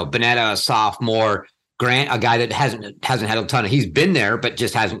 Bonetta, a sophomore. Grant, a guy that hasn't had a ton of. He's been there, but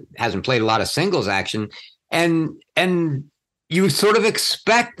just hasn't played a lot of singles action. And you sort of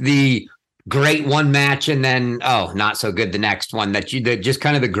expect the great one match and then not so good the next one, that just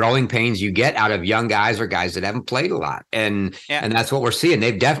kind of the growing pains you get out of young guys or guys that haven't played a lot, and that's what we're seeing.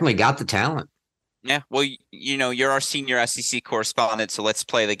 They've definitely got the talent. Yeah, well, you're our senior SEC correspondent, so let's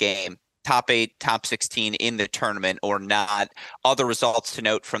play the game. Top 8, top 16 in the tournament or not. Other results to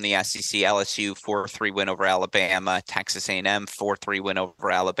note from the SEC: LSU 4-3 win over Alabama, Texas A&M 4-3 win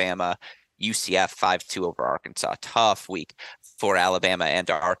over Alabama, UCF 5-2 over Arkansas. Tough week for Alabama and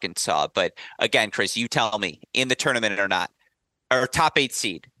Arkansas. But again, Chris, you tell me, in the tournament or not. Or top 8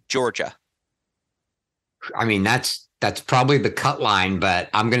 seed, Georgia. I mean, that's probably the cut line, but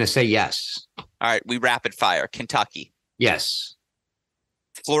I'm going to say yes. All right, we rapid fire. Kentucky. Yes.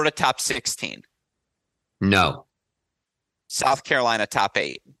 Florida top 16. No. South Carolina top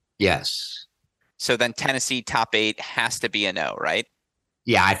 8. Yes. So then Tennessee top 8 has to be a no, right?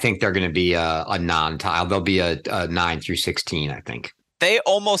 Yeah, I think they're going to be a non-tile. They'll be a 9 through 16, I think. They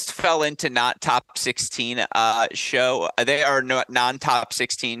almost fell into not top 16 show. They are non-top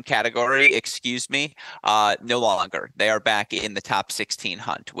 16 category, excuse me. No longer. They are back in the top 16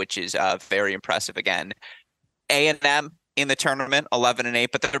 hunt, which is very impressive again. A&M in the tournament, 11-8,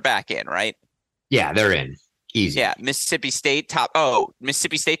 but they're back in, right? Yeah, they're in. Easy. Yeah, Mississippi State top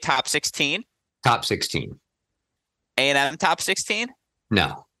 16. Top 16. A&M top 16?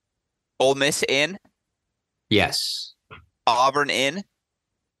 No. Ole Miss in? Yes. Auburn in?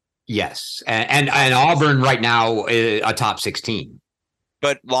 Yes. And Auburn right now is a top 16.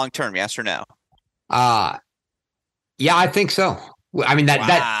 But long term, yes or no? Uh, yeah, I think so. I mean,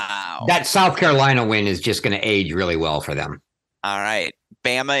 Wow. that South Carolina win is just going to age really well for them. All right.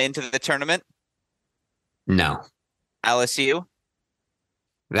 Bama into the tournament. No, LSU.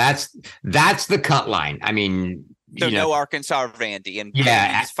 that's the cut line. I mean, So no Arkansas or Vandy, and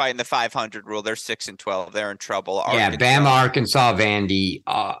yeah, Vandy's fighting the 500 rule. They're 6-12. They're in trouble. yeah, Bama, Arkansas, Vandy,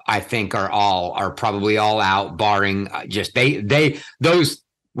 I think are probably all out, barring just those.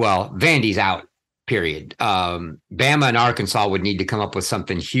 Well, Vandy's out. Period. Bama and Arkansas would need to come up with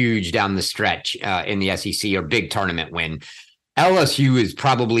something huge down the stretch in the SEC or big tournament win. LSU is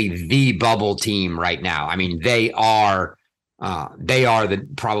probably the bubble team right now. I mean, they are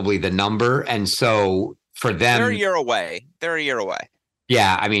probably the number, and so for them, they're a year away.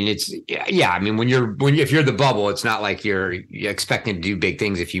 Yeah, I mean I mean if you're the bubble, it's not like you're expecting to do big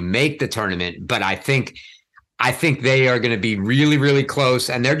things if you make the tournament. But I think they are going to be really, really close,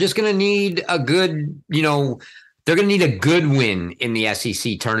 and they're just going to need a good, they're going to need a good win in the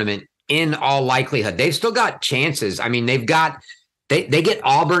SEC tournament. In all likelihood, they've still got chances. I mean, they get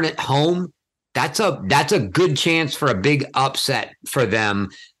Auburn at home. That's a good chance for a big upset for them.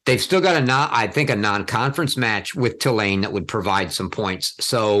 They've still got a non-conference match with Tulane that would provide some points.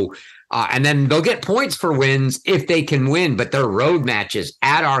 So, and then they'll get points for wins if they can win. But their road matches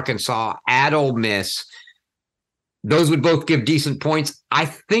at Arkansas, at Ole Miss, those would both give decent points. I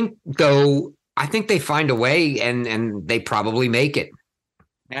think they find a way, and they probably make it.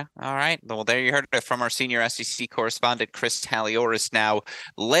 Yeah. All right. Well, there you heard it from our senior SEC correspondent, Chris Halioris. Now,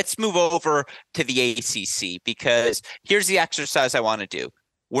 let's move over to the ACC, because here's the exercise I want to do.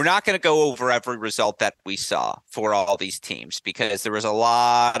 We're not going to go over every result that we saw for all these teams, because there was a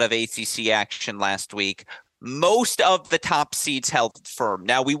lot of ACC action last week. Most of the top seeds held firm.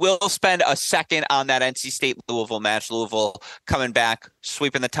 Now, we will spend a second on that NC State-Louisville match. Louisville coming back,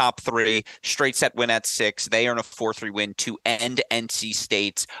 sweeping the top three, straight set win at 6. They earn a 4-3 win to end NC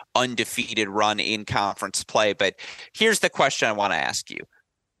State's undefeated run in conference play. But here's the question I want to ask you.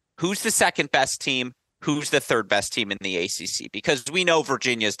 Who's the second best team? Who's the third best team in the ACC? Because we know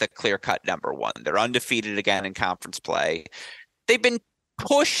Virginia's the clear-cut number one. They're undefeated again in conference play. They've been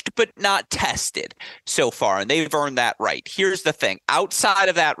pushed but not tested so far, and they've earned that right. Here's the thing. Outside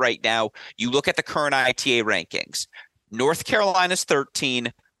of that right now, you look at the current ITA rankings. North Carolina's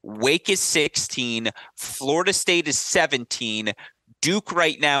 13, Wake is 16, Florida State is 17, Duke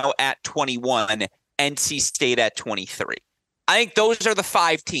right now at 21, NC State at 23. I think those are the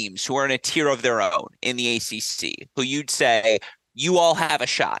 5 teams who are in a tier of their own in the ACC, who you'd say you all have a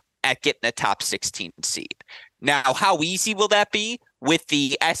shot at getting a top 16 seed. Now, how easy will that be with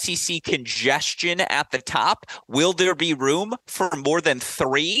the SEC congestion at the top? Will there be room for more than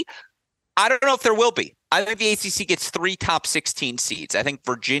 3? I don't know if there will be. I think the ACC gets 3 top 16 seeds. I think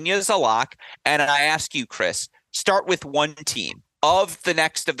Virginia's a lock. And I ask you, Chris, start with one team of the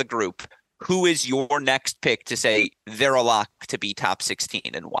next of the group. Who is your next pick to say they're a lock to be top 16,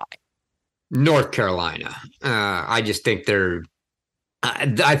 and why? North Carolina. I just think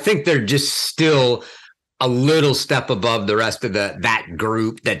I think they're just still a little step above the rest of that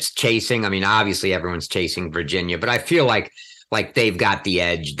group that's chasing. I mean, obviously everyone's chasing Virginia, but I feel like they've got the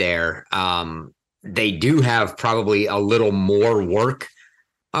edge there. They do have probably a little more work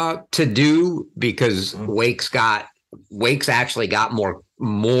to do, because Wake's actually got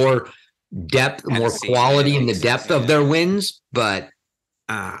more depth, more quality in the depth of their wins, but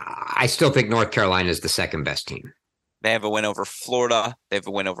I still think North Carolina is the second best team. They have a win over Florida. They have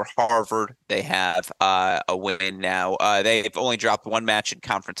a win over Harvard. They have a win now. They've only dropped one match in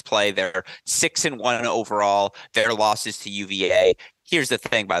conference play. They're 6-1 overall. Their losses to UVA. Here's the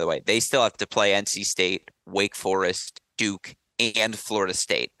thing, by the way. They still have to play NC State, Wake Forest, Duke, and Florida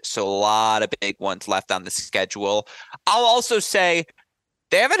State. So a lot of big ones left on the schedule. I'll also say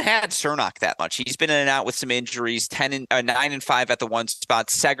they haven't had Cernoch that much. He's been in and out with some injuries. 9-5 at the one spot.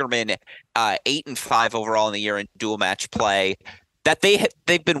 Segerman 8-5 overall in the year in dual match play. That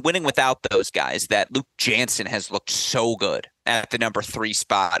they've been winning without those guys. That Luke Jansen has looked so good at the number 3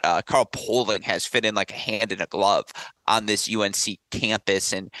 spot. Carl Poling has fit in like a hand in a glove on this UNC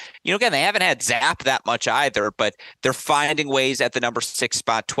campus. And, again, they haven't had Zap that much either, but they're finding ways at the number 6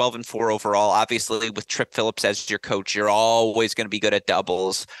 spot, 12-4 overall. Obviously, with Trip Phillips as your coach, you're always going to be good at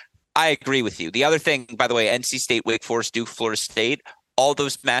doubles. I agree with you. The other thing, by the way, NC State, Wake Forest, Duke, Florida State, all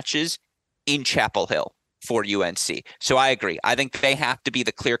those matches in Chapel Hill for UNC. So I agree. I think they have to be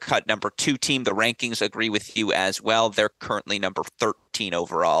the clear-cut number 2 team. The rankings agree with you as well. They're currently number 13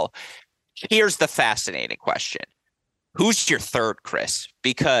 overall. Here's the fascinating question. Who's your third, Chris?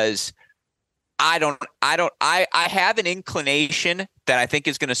 Because I have an inclination that I think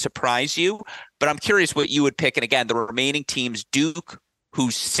is going to surprise you, but I'm curious what you would pick. And again, the remaining teams, Duke,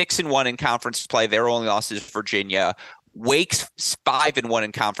 who's 6-1 in conference play, their only loss is Virginia. Wake's 5-1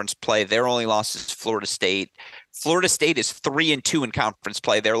 in conference play, their only loss is Florida State. Florida State is 3-2 in conference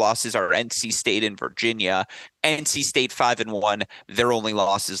play. Their losses are NC State and Virginia. NC State 5-1. Their only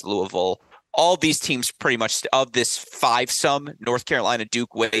loss is Louisville. All these teams pretty much of this five-sum, North Carolina,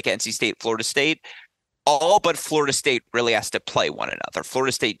 Duke, Wake, NC State, Florida State, all but Florida State really has to play one another.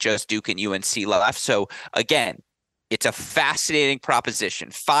 Florida State, just Duke and UNC left. So again, it's a fascinating proposition.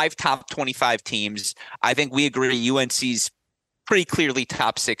 5 top 25 teams. I think we agree UNC's pretty clearly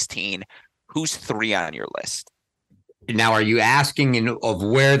top 16. Who's 3 on your list? Now, are you asking of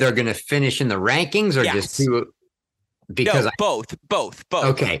where they're going to finish in the rankings, or just who? Because both.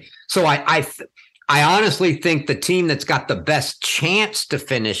 Okay, so I honestly think the team that's got the best chance to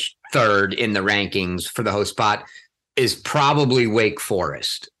finish third in the rankings for the host spot is probably Wake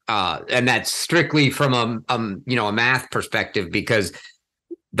Forest, and that's strictly from a math perspective, because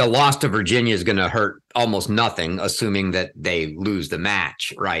the loss to Virginia is going to hurt almost nothing, assuming that they lose the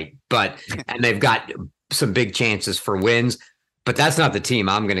match, right? And they've got some big chances for wins, but that's not the team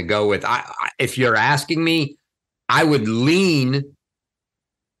I'm going to go with. If you're asking me, I would lean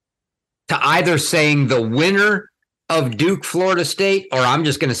to either saying the winner of Duke, Florida State, or I'm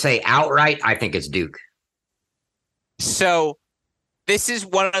just going to say outright, I think it's Duke. So this is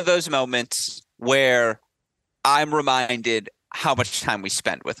one of those moments where I'm reminded how much time we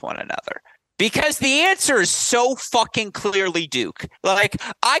spend with one another. Because the answer is so fucking clearly Duke. Like,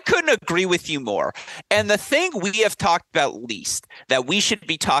 I couldn't agree with you more. And the thing we have talked about least, that we should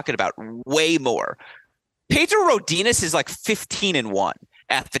be talking about way more, Pedro Rodinez is like 15-1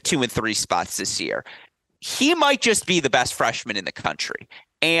 at the 2 and 3 spots this year. He might just be the best freshman in the country.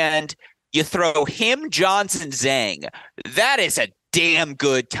 And you throw him, Johnson, Zhang, that is a damn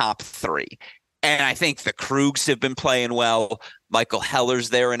good top 3. And I think the Krugs have been playing well. Michael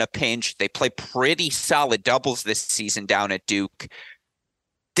Heller's there in a pinch. They play pretty solid doubles this season down at Duke.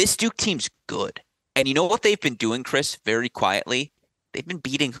 This Duke team's good. And you know what they've been doing, Chris, very quietly? They've been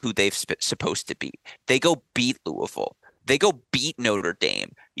beating who they've supposed to beat. They go beat Louisville. They go beat Notre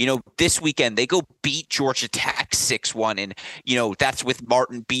Dame. This weekend, they go beat Georgia Tech 6-1. And, that's with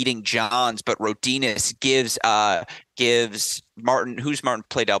Martin beating Johns. But Rodinez gives Martin, who's Martin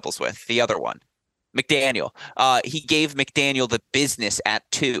play doubles with? The other one. McDaniel. He gave McDaniel the business at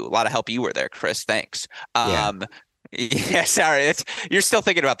 2. A lot of help you were there, Chris. Thanks. Yeah, sorry. You're still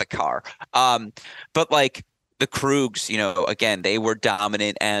thinking about the car. But like the Krugs, again, they were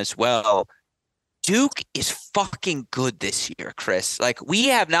dominant as well. Duke is fucking good this year, Chris. Like, we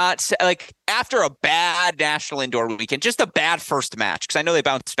have not, after a bad national indoor weekend, just a bad first match, because I know they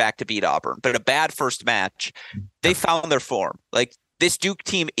bounced back to beat Auburn, but a bad first match, they found their form. Like, this Duke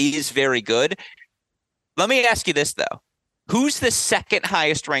team is very good. Let me ask you this, though. Who's the second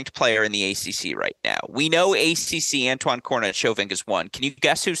highest ranked player in the ACC right now? We know ACC Antoine Cornette-Chauvin is 1. Can you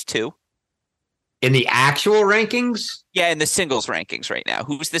guess who's 2? In the actual rankings? Yeah, in the singles rankings right now.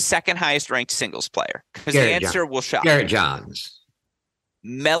 Who's the second highest ranked singles player? Because the answer will shock Garrett Johns.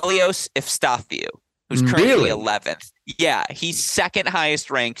 Melios Efstathiou, who's currently 11th. Yeah, he's second highest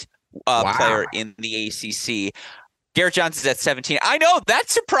ranked player in the ACC. Garrett Johns is at 17. I know,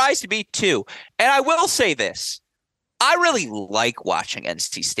 that surprised me too. And I will say this. I really like watching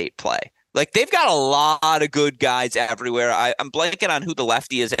NC State play. Like, they've got a lot of good guys everywhere. I'm blanking on who the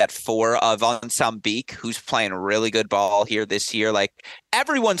lefty is at 4, Von Sambeek, who's playing really good ball here this year. Like,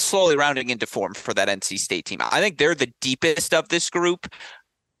 everyone's slowly rounding into form for that NC State team. I think they're the deepest of this group.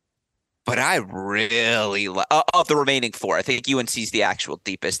 But I really of the remaining 4, I think UNC's the actual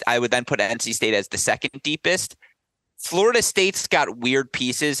deepest. I would then put NC State as the second deepest. Florida State's got weird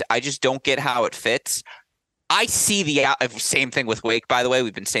pieces. I just don't get how it fits. I see the same thing with Wake, by the way.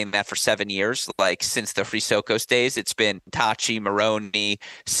 We've been saying that for 7 years, like since the Frisokos days. It's been Tachi, Maroney,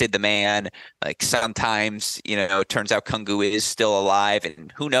 Sid the Man. Like, sometimes, it turns out Kungu is still alive,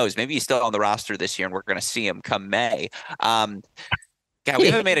 and who knows, maybe he's still on the roster this year and we're going to see him come May. God, we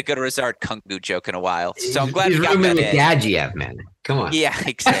haven't made a good Razard Kungu joke in a while, so I'm glad we got that in. Gadjiev, man. Come on. Yeah,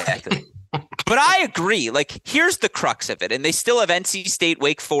 exactly. But I agree. Like, here's the crux of it. And they still have NC State,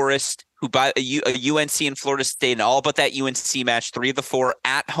 Wake Forest, who by a UNC and Florida State, and all but that UNC match, 3 of the 4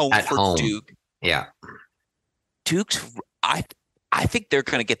 at home for Duke. Yeah. Duke's, I think they're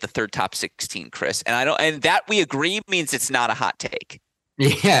going to get the third top 16, Chris. And that we agree means it's not a hot take.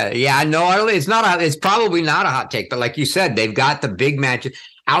 Yeah. No, it's probably not a hot take, but like you said, they've got the big matches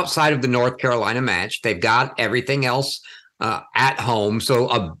outside of the North Carolina match. They've got everything else at home.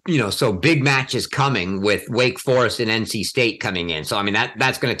 So, so big matches coming with Wake Forest and NC State coming in. So, I mean,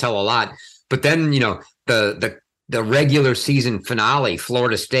 that's going to tell a lot. But then, the regular season finale,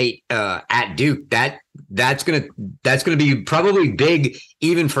 Florida State at Duke, that's going to be probably big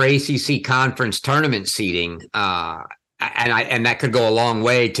even for ACC conference tournament seeding. And that could go a long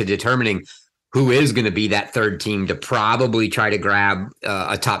way to determining who is going to be that third team to probably try to grab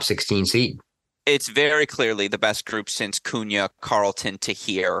a top 16 seed. It's very clearly the best group since Cunha, Carleton to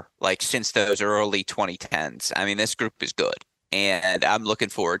here, like since those early 2010s. I mean, this group is good, and I'm looking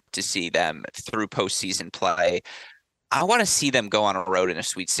forward to see them through postseason play. I want to see them go on a road in a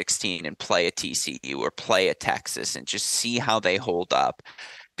Sweet 16 and play a TCU or play a Texas and just see how they hold up,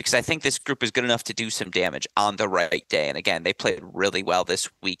 because I think this group is good enough to do some damage on the right day. And again, they played really well this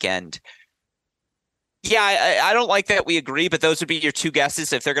weekend. Yeah, I don't like that we agree, but those would be your two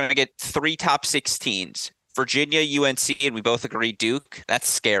guesses. If they're going to get 3 top 16s, Virginia, UNC, and we both agree Duke, that's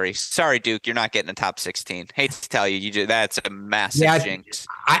scary. Sorry, Duke, you're not getting a top 16. Hate to tell you, that's a massive jinx.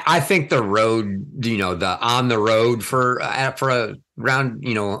 I think the road, the on the road for a round,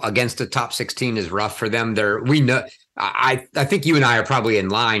 against the top 16 is rough for them. I think you and I are probably in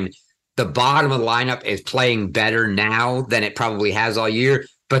line. The bottom of the lineup is playing better now than it probably has all year,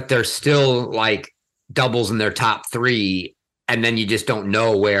 but they're still like doubles in their top 3, and then you just don't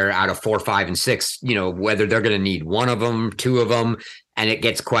know where out of 4, 5, and 6, whether they're going to need one of them, 2 of them, and it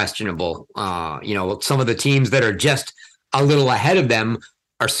gets questionable. Some of the teams that are just a little ahead of them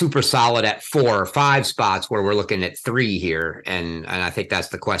are super solid at 4 or 5 spots, where we're looking at 3 here, and I think that's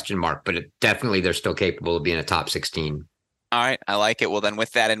the question mark. But definitely, they're still capable of being a top 16. All right, I like it. Well, then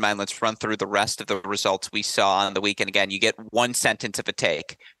with that in mind, let's run through the rest of the results we saw on the weekend. Again, you get one sentence of a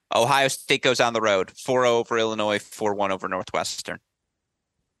take. Ohio State goes on the road, 4-0 over Illinois, 4-1 over Northwestern.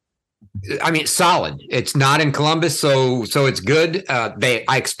 I mean, solid. It's not in Columbus, so it's good.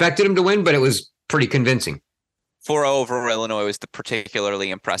 I expected them to win, but it was pretty convincing. 4-0 over Illinois was the particularly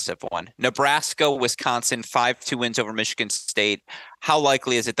impressive one. Nebraska, Wisconsin, 5-2 wins over Michigan State. How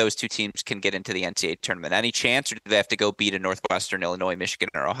likely is it those two teams can get into the NCAA tournament? Any chance, or do they have to go beat a Northwestern, Illinois, Michigan,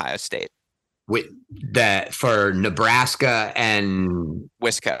 or Ohio State? With that for Nebraska and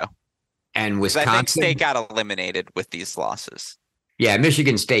Wisco and Wisconsin, I think State got eliminated with these losses. Yeah,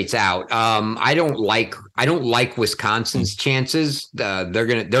 Michigan State's out. I don't like Wisconsin's chances. They're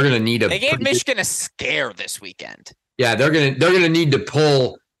gonna need They gave Michigan a scare this weekend. Yeah, they're gonna need to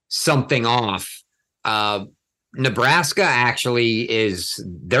pull something off. Nebraska actually is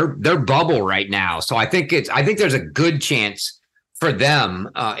their bubble right now, so I think there's a good chance for them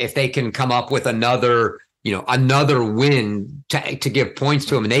if they can come up with another win to give points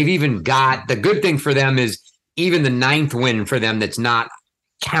to them. And they've even got, the good thing for them is even the 9th win for them that's not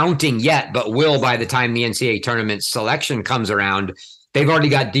counting yet, but will by the time the NCAA tournament selection comes around. They've already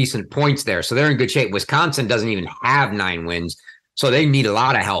got decent points there, so they're in good shape. Wisconsin doesn't even have 9 wins, so they need a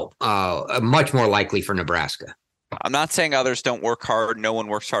lot of help. Much more likely for Nebraska. I'm not saying others don't work hard. No one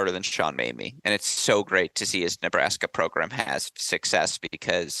works harder than Sean Mamie. And it's so great to see his Nebraska program has success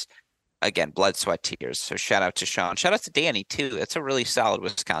because, again, blood, sweat, tears. So shout out to Sean. Shout out to Danny, too. That's a really solid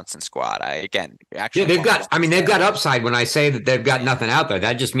Wisconsin squad. They've got upside. When I say that they've got nothing out there,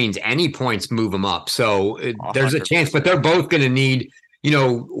 that just means any points move them up. So there's a chance, but they're both going to need,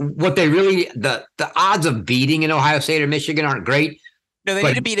 what they really, the odds of beating in Ohio State or Michigan aren't great. No, they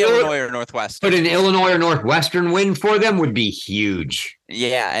need to beat Illinois or Northwestern. But an Illinois or Northwestern win for them would be huge.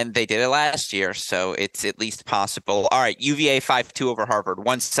 Yeah, and they did it last year, so it's at least possible. All right, UVA 5-2 over Harvard.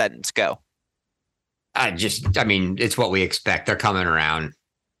 One sentence, go. It's what we expect. They're coming around.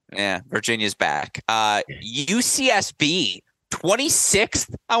 Yeah, Virginia's back. UCSB,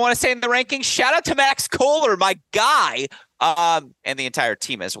 26th, I want to say, in the rankings. Shout out to Max Kohler, my guy, and the entire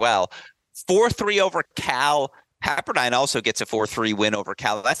team as well. 4-3 over Cal. Pepperdine also gets a 4-3 win over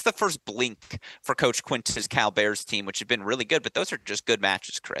Cal. That's the first blink for Coach Quinton's Cal Bears team, which has been really good, but those are just good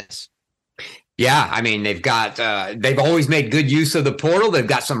matches, Chris. Yeah, I mean, they've always made good use of the portal. They've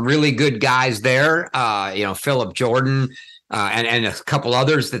got some really good guys there, Philip Jordan and a couple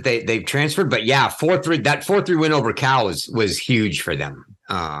others that they've transferred. But yeah, 4-3, that 4-3 win over Cal was huge for them.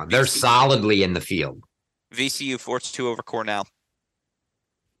 They're solidly in the field. VCU 4-2 over Cornell.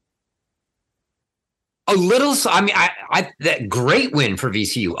 A little, that great win for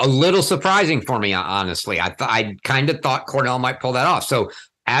VCU. A little surprising for me, honestly. I kind of thought Cornell might pull that off. So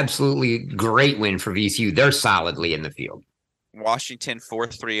absolutely great win for VCU. They're solidly in the field. Washington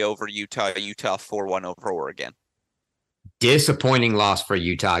 4-3 over Utah. Utah 4-1 over Oregon. Disappointing loss for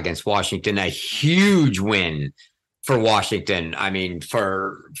Utah against Washington. A huge win for Washington. I mean,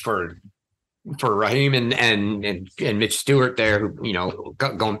 for for Raheem and Mitch Stewart there, who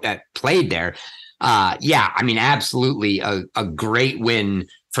going that played there. Yeah, I mean, absolutely a great win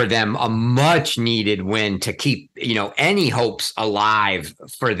for them, a much needed win to keep any hopes alive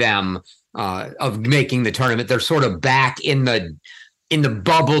for them of making the tournament. They're sort of back in the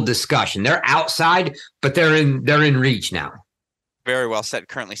bubble discussion. They're outside, but they're in reach now. Very well said.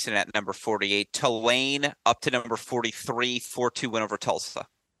 Currently sitting at number 48. Tulane up to number 43, 4-2 win over Tulsa.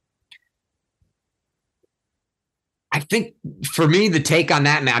 I think for me, the take on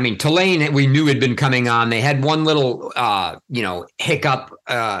that, I mean, Tulane, we knew had been coming on. They had one little, hiccup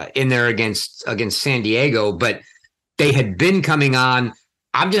in there against San Diego, but they had been coming on.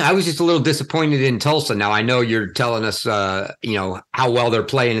 I was just a little disappointed in Tulsa. Now I know you're telling us, how well they're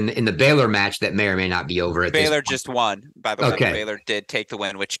playing in the Baylor match that may or may not be over. Baylor just won, by the way. Baylor did take the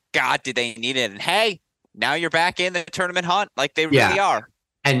win, which God did they need it? And hey, now you're back in the tournament hunt, like they really are.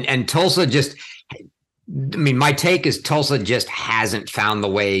 And Tulsa just. I mean, my take is Tulsa just hasn't found the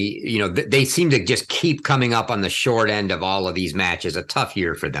way. They seem to just keep coming up on the short end of all of these matches. A tough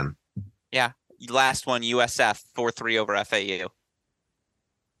year for them. Yeah. Last one, USF 4-3 over FAU.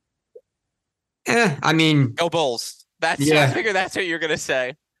 I mean, go Bulls. I figure that's what you're going to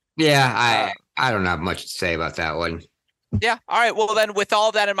say. Yeah. I don't have much to say about that one. Yeah. All right. Well, then with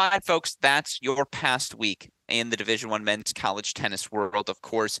all that in mind, folks, that's your past week in the Division I men's college tennis world. Of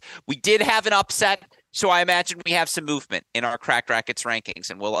course, we did have an upset. So I imagine we have some movement in our Cracked Racquets rankings,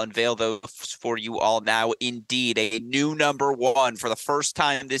 and we'll unveil those for you all now. Indeed, a new number one for the first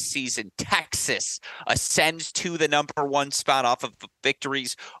time this season. Texas ascends to the number one spot off of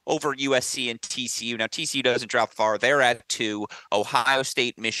victories over USC and TCU. Now, TCU doesn't drop far. They're at 2. Ohio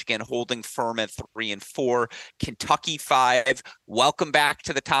State, Michigan holding firm at 3 and 4. Kentucky 5. Welcome back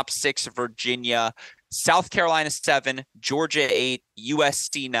to the top 6. Virginia. South Carolina 7, Georgia 8,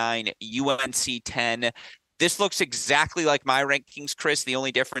 USC 9, UNC 10. This looks exactly like my rankings, Chris. The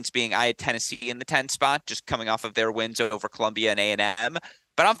only difference being I had Tennessee in the 10 spot, just coming off of their wins over Columbia and A&M.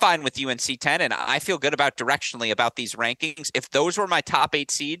 But I'm fine with UNC 10, and I feel good directionally about these rankings. If those were my top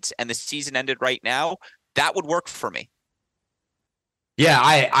 8 seeds and the season ended right now, that would work for me. Yeah,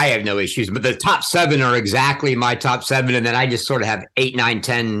 I have no issues, but the top 7 are exactly my top 7. And then I just sort of have 8, 9,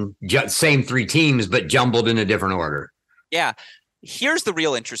 10, same 3 teams, but jumbled in a different order. Yeah. Here's the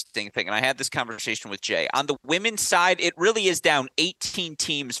real interesting thing. And I had this conversation with Jay on the women's side. It really is down 18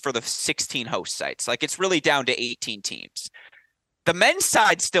 teams for the 16 host sites. Like it's really down to 18 teams. The men's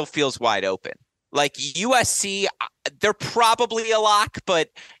side still feels wide open. Like USC, they're probably a lock, but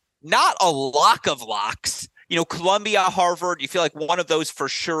not a lock of locks. Columbia, Harvard, you feel like one of those for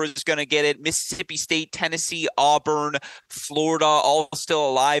sure is going to get it. Mississippi State, Tennessee, Auburn, Florida, all still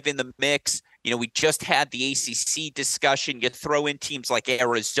alive in the mix. We just had the ACC discussion. You throw in teams like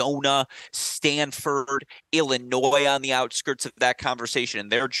Arizona, Stanford, Illinois on the outskirts of that conversation, and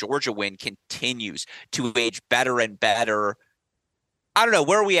their Georgia win continues to age better and better. I don't know.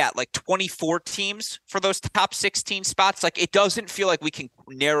 Where are we at? Like 24 teams for those top 16 spots? Like it doesn't feel like we can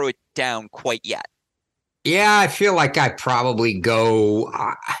narrow it down quite yet. Yeah, I feel like I probably go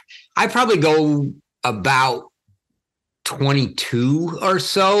about 22 or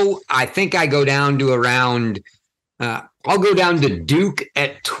so. I think I go down to around I'll go down to Duke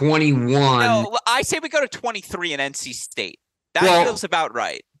at 21. No, I say we go to 23 in NC State. That feels about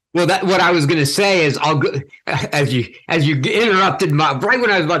right. Well, what I was going to say is I'll go as you interrupted right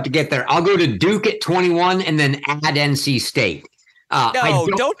when I was about to get there. I'll go to Duke at 21 and then add NC State. No,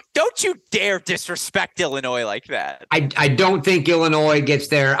 don't you dare disrespect Illinois like that. I don't think Illinois gets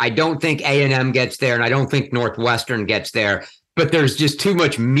there. I don't think A&M gets there, and I don't think Northwestern gets there. But there's just too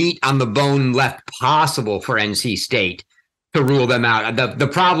much meat on the bone left possible for NC State to rule them out. The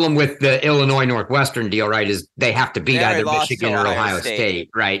problem with the Illinois Northwestern deal, right, is they have to beat either Michigan or Ohio State,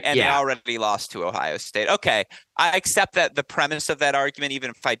 right? And they already lost to Ohio State. Okay, I accept that the premise of that argument, even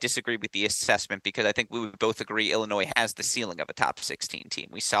if I disagree with the assessment, because I think we would both agree Illinois has the ceiling of a top 16 team.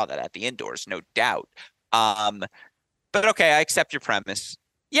 We saw that at the indoors, no doubt. But okay, I accept your premise.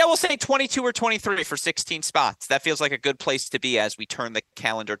 Yeah, we'll say 22 or 23 for 16 spots. That feels like a good place to be as we turn the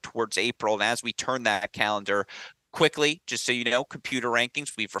calendar towards April. And as we turn that calendar quickly, just so you know, computer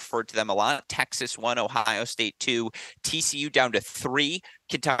rankings, we've referred to them a lot. Texas 1, Ohio State 2, TCU down to 3,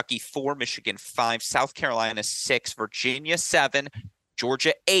 Kentucky 4, Michigan 5, South Carolina 6, Virginia 7,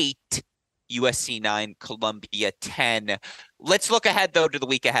 Georgia 8, USC 9, Columbia 10. Let's look ahead, though, to the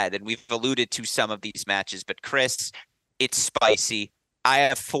week ahead. And we've alluded to some of these matches. But, Chris, it's spicy. I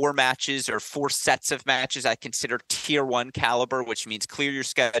have 4 matches or 4 sets of matches I consider tier 1 caliber, which means clear your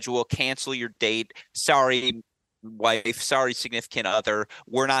schedule, cancel your date. Sorry, wife, sorry, significant other,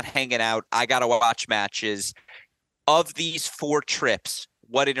 we're not hanging out. I got to watch matches. Of these 4 trips,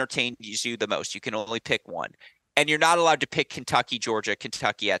 what entertains you the most? You can only pick one. And you're not allowed to pick Kentucky, Georgia,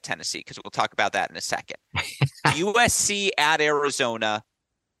 Kentucky at Tennessee, because we'll talk about that in a second. USC at Arizona,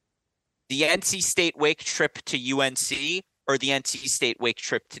 the NC State Wake trip to UNC, or the NC State Wake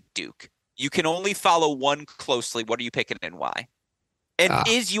trip to Duke. You can only follow one closely. What are you picking and why? And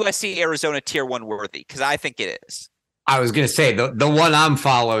is USC Arizona tier 1 worthy? Because I think it is. I was going to say the one I'm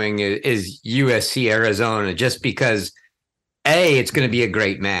following is USC Arizona, just because A, it's going to be a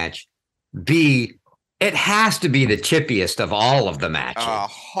great match. B, it has to be the chippiest of all of the matches.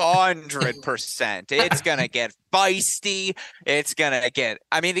 100%. It's going to get feisty. It's going to get,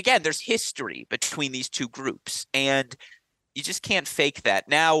 I mean, again, there's history between these two groups, and you just can't fake that.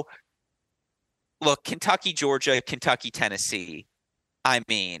 Now, look, Kentucky, Georgia, Kentucky, Tennessee. I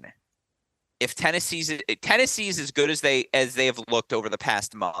mean, if Tennessee's as good as they have looked over the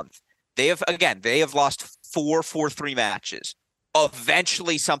past month, they have lost 4-3 matches.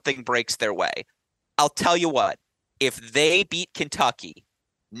 Eventually something breaks their way. I'll tell you what, if they beat Kentucky,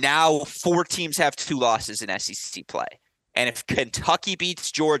 now 4 teams have 2 losses in SEC play. And if Kentucky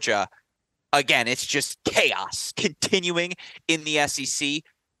beats Georgia, again, it's just chaos continuing in the SEC.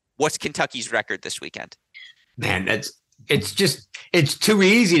 What's Kentucky's record this weekend? Man, it's too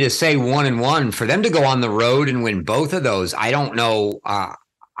easy to say 1-1 for them to go on the road and win both of those. I don't know. I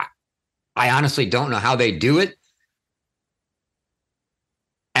honestly don't know how they do it.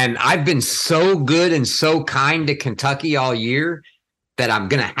 And I've been so good and so kind to Kentucky all year that I'm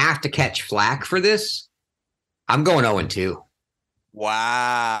going to have to catch flack for this. I'm going 0-2.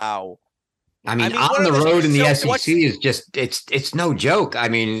 Wow. I mean on the road in the SEC is just, it's no joke. I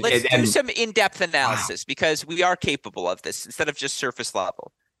mean, let's do some in-depth analysis because we are capable of this instead of just surface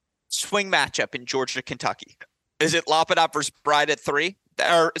level. Swing matchup in Georgia, Kentucky. Is it Lopinot versus Bride at 3?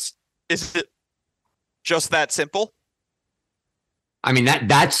 Or is it just that simple? I mean,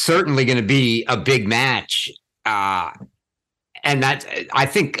 that's certainly going to be a big match. And I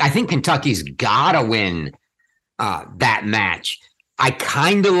think Kentucky's got to win that match. I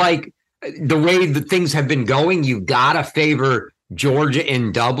kind of like the way the things have been going. You've got to favor Georgia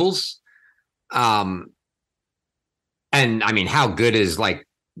in doubles. And I mean, how good is like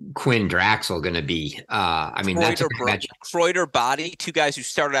Quinn Draxel going to be? I mean, that's a match. Kreuter Body, 2 guys who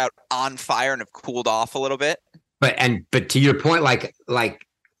started out on fire and have cooled off a little bit. But to your point, like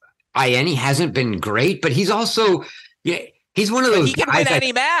Ianni hasn't been great, but he's also, he's one of those. He can win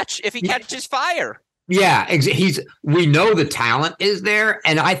any match if he catches fire. Yeah, we know the talent is there,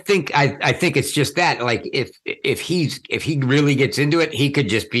 and I think it's just that, like, if he really gets into it, he could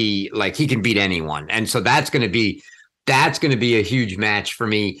just be like, he can beat anyone, and so that's going to be a huge match for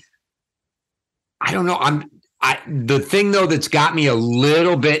me. I don't know. The thing though that's got me a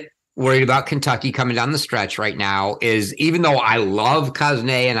little bit worried about Kentucky coming down the stretch right now is, even though I love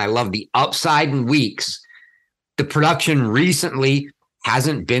Kosnay and I love the upside in weeks, the production recently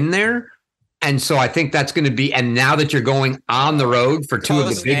hasn't been there. And so I think that's going to be, and now that you're going on the road for 2 of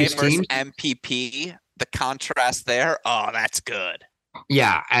the biggest teams. MPP, the contrast there. Oh, that's good.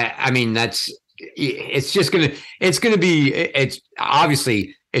 Yeah. I mean, it's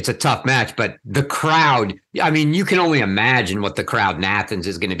obviously it's a tough match, but the crowd, I mean, you can only imagine what the crowd in Athens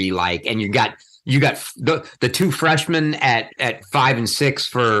is going to be like. And you got the 2 freshmen at 5 and 6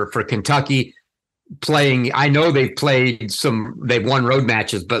 for Kentucky playing. I know they've won road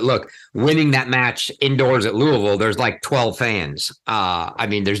matches, but look, winning that match indoors at Louisville, there's like 12 fans. I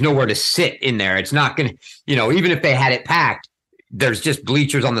mean, there's nowhere to sit in there. It's not going to, even if they had it packed, there's just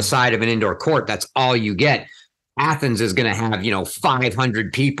bleachers on the side of an indoor court. That's all you get. Athens is going to have,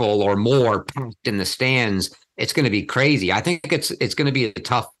 500 people or more packed in the stands. It's going to be crazy. I think it's going to be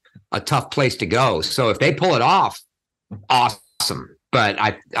a tough place to go. So if they pull it off, awesome. But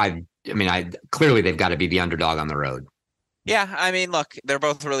I mean, clearly they've got to be the underdog on the road. Yeah, I mean, look, they're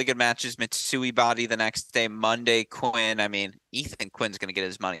both really good matches. Mitsui Body the next day, Monday, Quinn. I mean, Ethan Quinn's going to get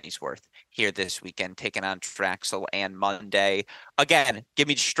his money's worth here this weekend, taking on Draxel and Monday. Again, give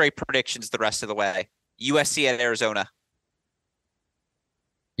me straight predictions the rest of the way. USC at Arizona.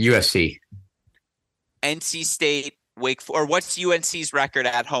 USC. NC State, Wake, or what's UNC's record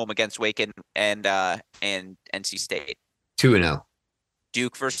at home against Wake and NC State? 2-0.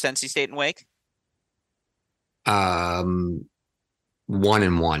 Duke versus NC State and Wake? 1-1.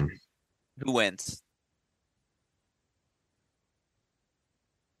 Who wins?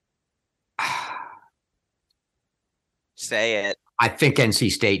 Say it. I think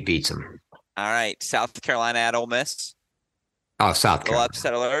NC State beats them. All right. South Carolina at Ole Miss. Oh, South Carolina.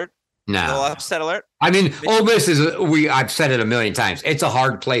 Upset alert. Little upset alert. I mean, Ole Miss I've said it a million times. It's a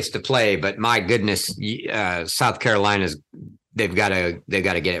hard place to play, but my goodness, South Carolina's they've got to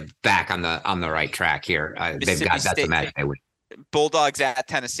get it back on the right track here. That's a match they win. Bulldogs at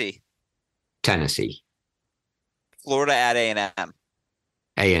Tennessee. Florida at A&M.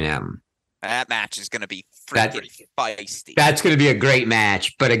 That match is going to be freaking feisty. That's going to be a great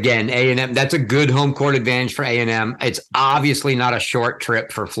match. But again, A&M, that's a good home court advantage for A&M. It's obviously not a short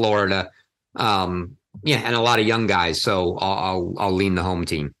trip for Florida. And a lot of young guys. So I'll lean the home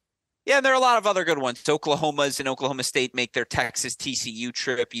team. Yeah, and there are a lot of other good ones. Oklahoma's and Oklahoma State make their Texas TCU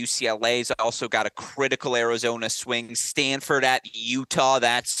trip. UCLA's also got a critical Arizona swing. Stanford at Utah,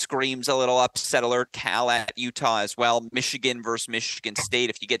 that screams a little upset alert. Cal at Utah as well. Michigan versus Michigan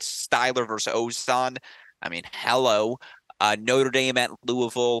State. If you get Styler versus Ozone, I mean, hello. Notre Dame at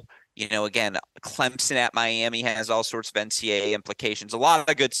Louisville. Again, Clemson at Miami has all sorts of NCAA implications. A lot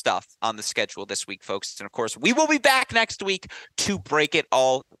of good stuff on the schedule this week, folks. And, of course, we will be back next week to break it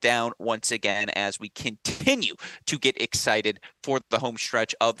all down once again as we continue to get excited for the home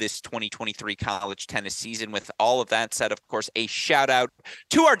stretch of this 2023 college tennis season. With all of that said, of course, a shout-out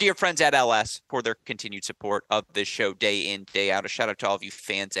to our dear friends at LS for their continued support of this show day in, day out. A shout-out to all of you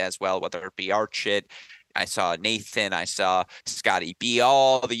fans as well, whether it be Archit, I saw Nathan, I saw Scotty B,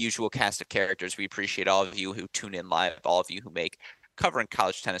 all the usual cast of characters. We appreciate all of you who tune in live, all of you who make covering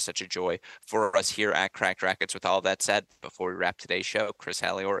college tennis such a joy for us here at Cracked Racquets. With all that said, before we wrap today's show, Chris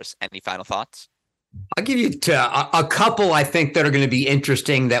Halioris, any final thoughts? I'll give you a couple I think that are going to be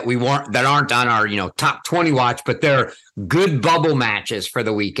interesting that aren't on our top 20 watch, but they're good bubble matches for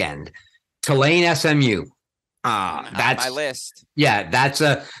the weekend. Tulane SMU. That's my list. Yeah, that's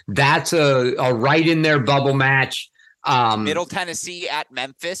a right in there bubble match. Middle Tennessee at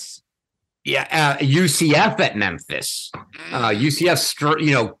Memphis. Yeah, UCF at Memphis.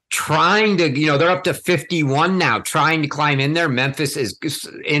 UCF, trying to, they're up to 51 now, trying to climb in there. Memphis is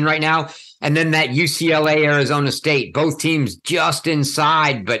in right now. And then that UCLA, Arizona State, both teams just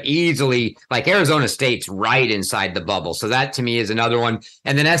inside, but easily, like Arizona State's right inside the bubble. So that to me is another one.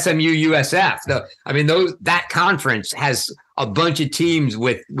 And then SMU, USF. That conference has a bunch of teams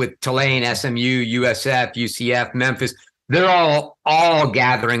with Tulane, SMU, USF, UCF, Memphis. They're all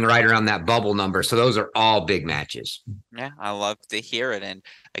gathering right around that bubble number. So those are all big matches. Yeah, I love to hear it. And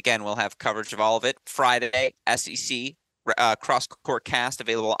again, we'll have coverage of all of it Friday, SEC. Cross Court Cast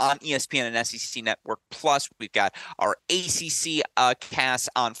available on ESPN and SEC Network Plus. We've got our ACC cast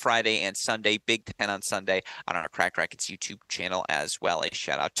on Friday and Sunday, Big Ten on Sunday on our Cracked Racquets YouTube channel as well. A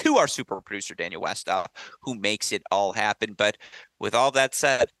shout out to our super producer Daniel Westoff, who makes it all happen. But with all that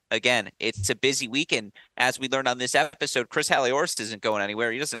said, again, it's a busy week, and as we learned on this episode, Chris Halioris isn't going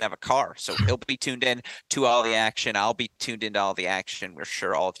anywhere. He doesn't have a car, so he'll be tuned in to all the action. I'll be tuned into all the action. We're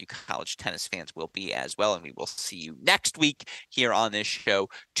sure all of you college tennis fans will be as well, and we will see you next week here on this show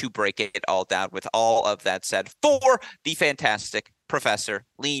to break it all down. With all of that said, for the fantastic Professor,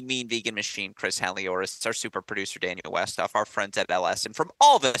 Lean Mean Vegan Machine, Chris Halioris, our super producer, Daniel Westoff, our friends at LS, and from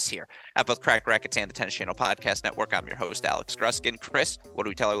all of us here at both Cracked Racquets and the Tennis Channel Podcast Network, I'm your host, Alex Gruskin. Chris, what do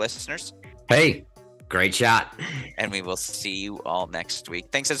we tell our listeners? Hey, great shot. And we will see you all next week.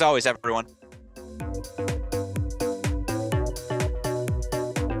 Thanks as always, everyone.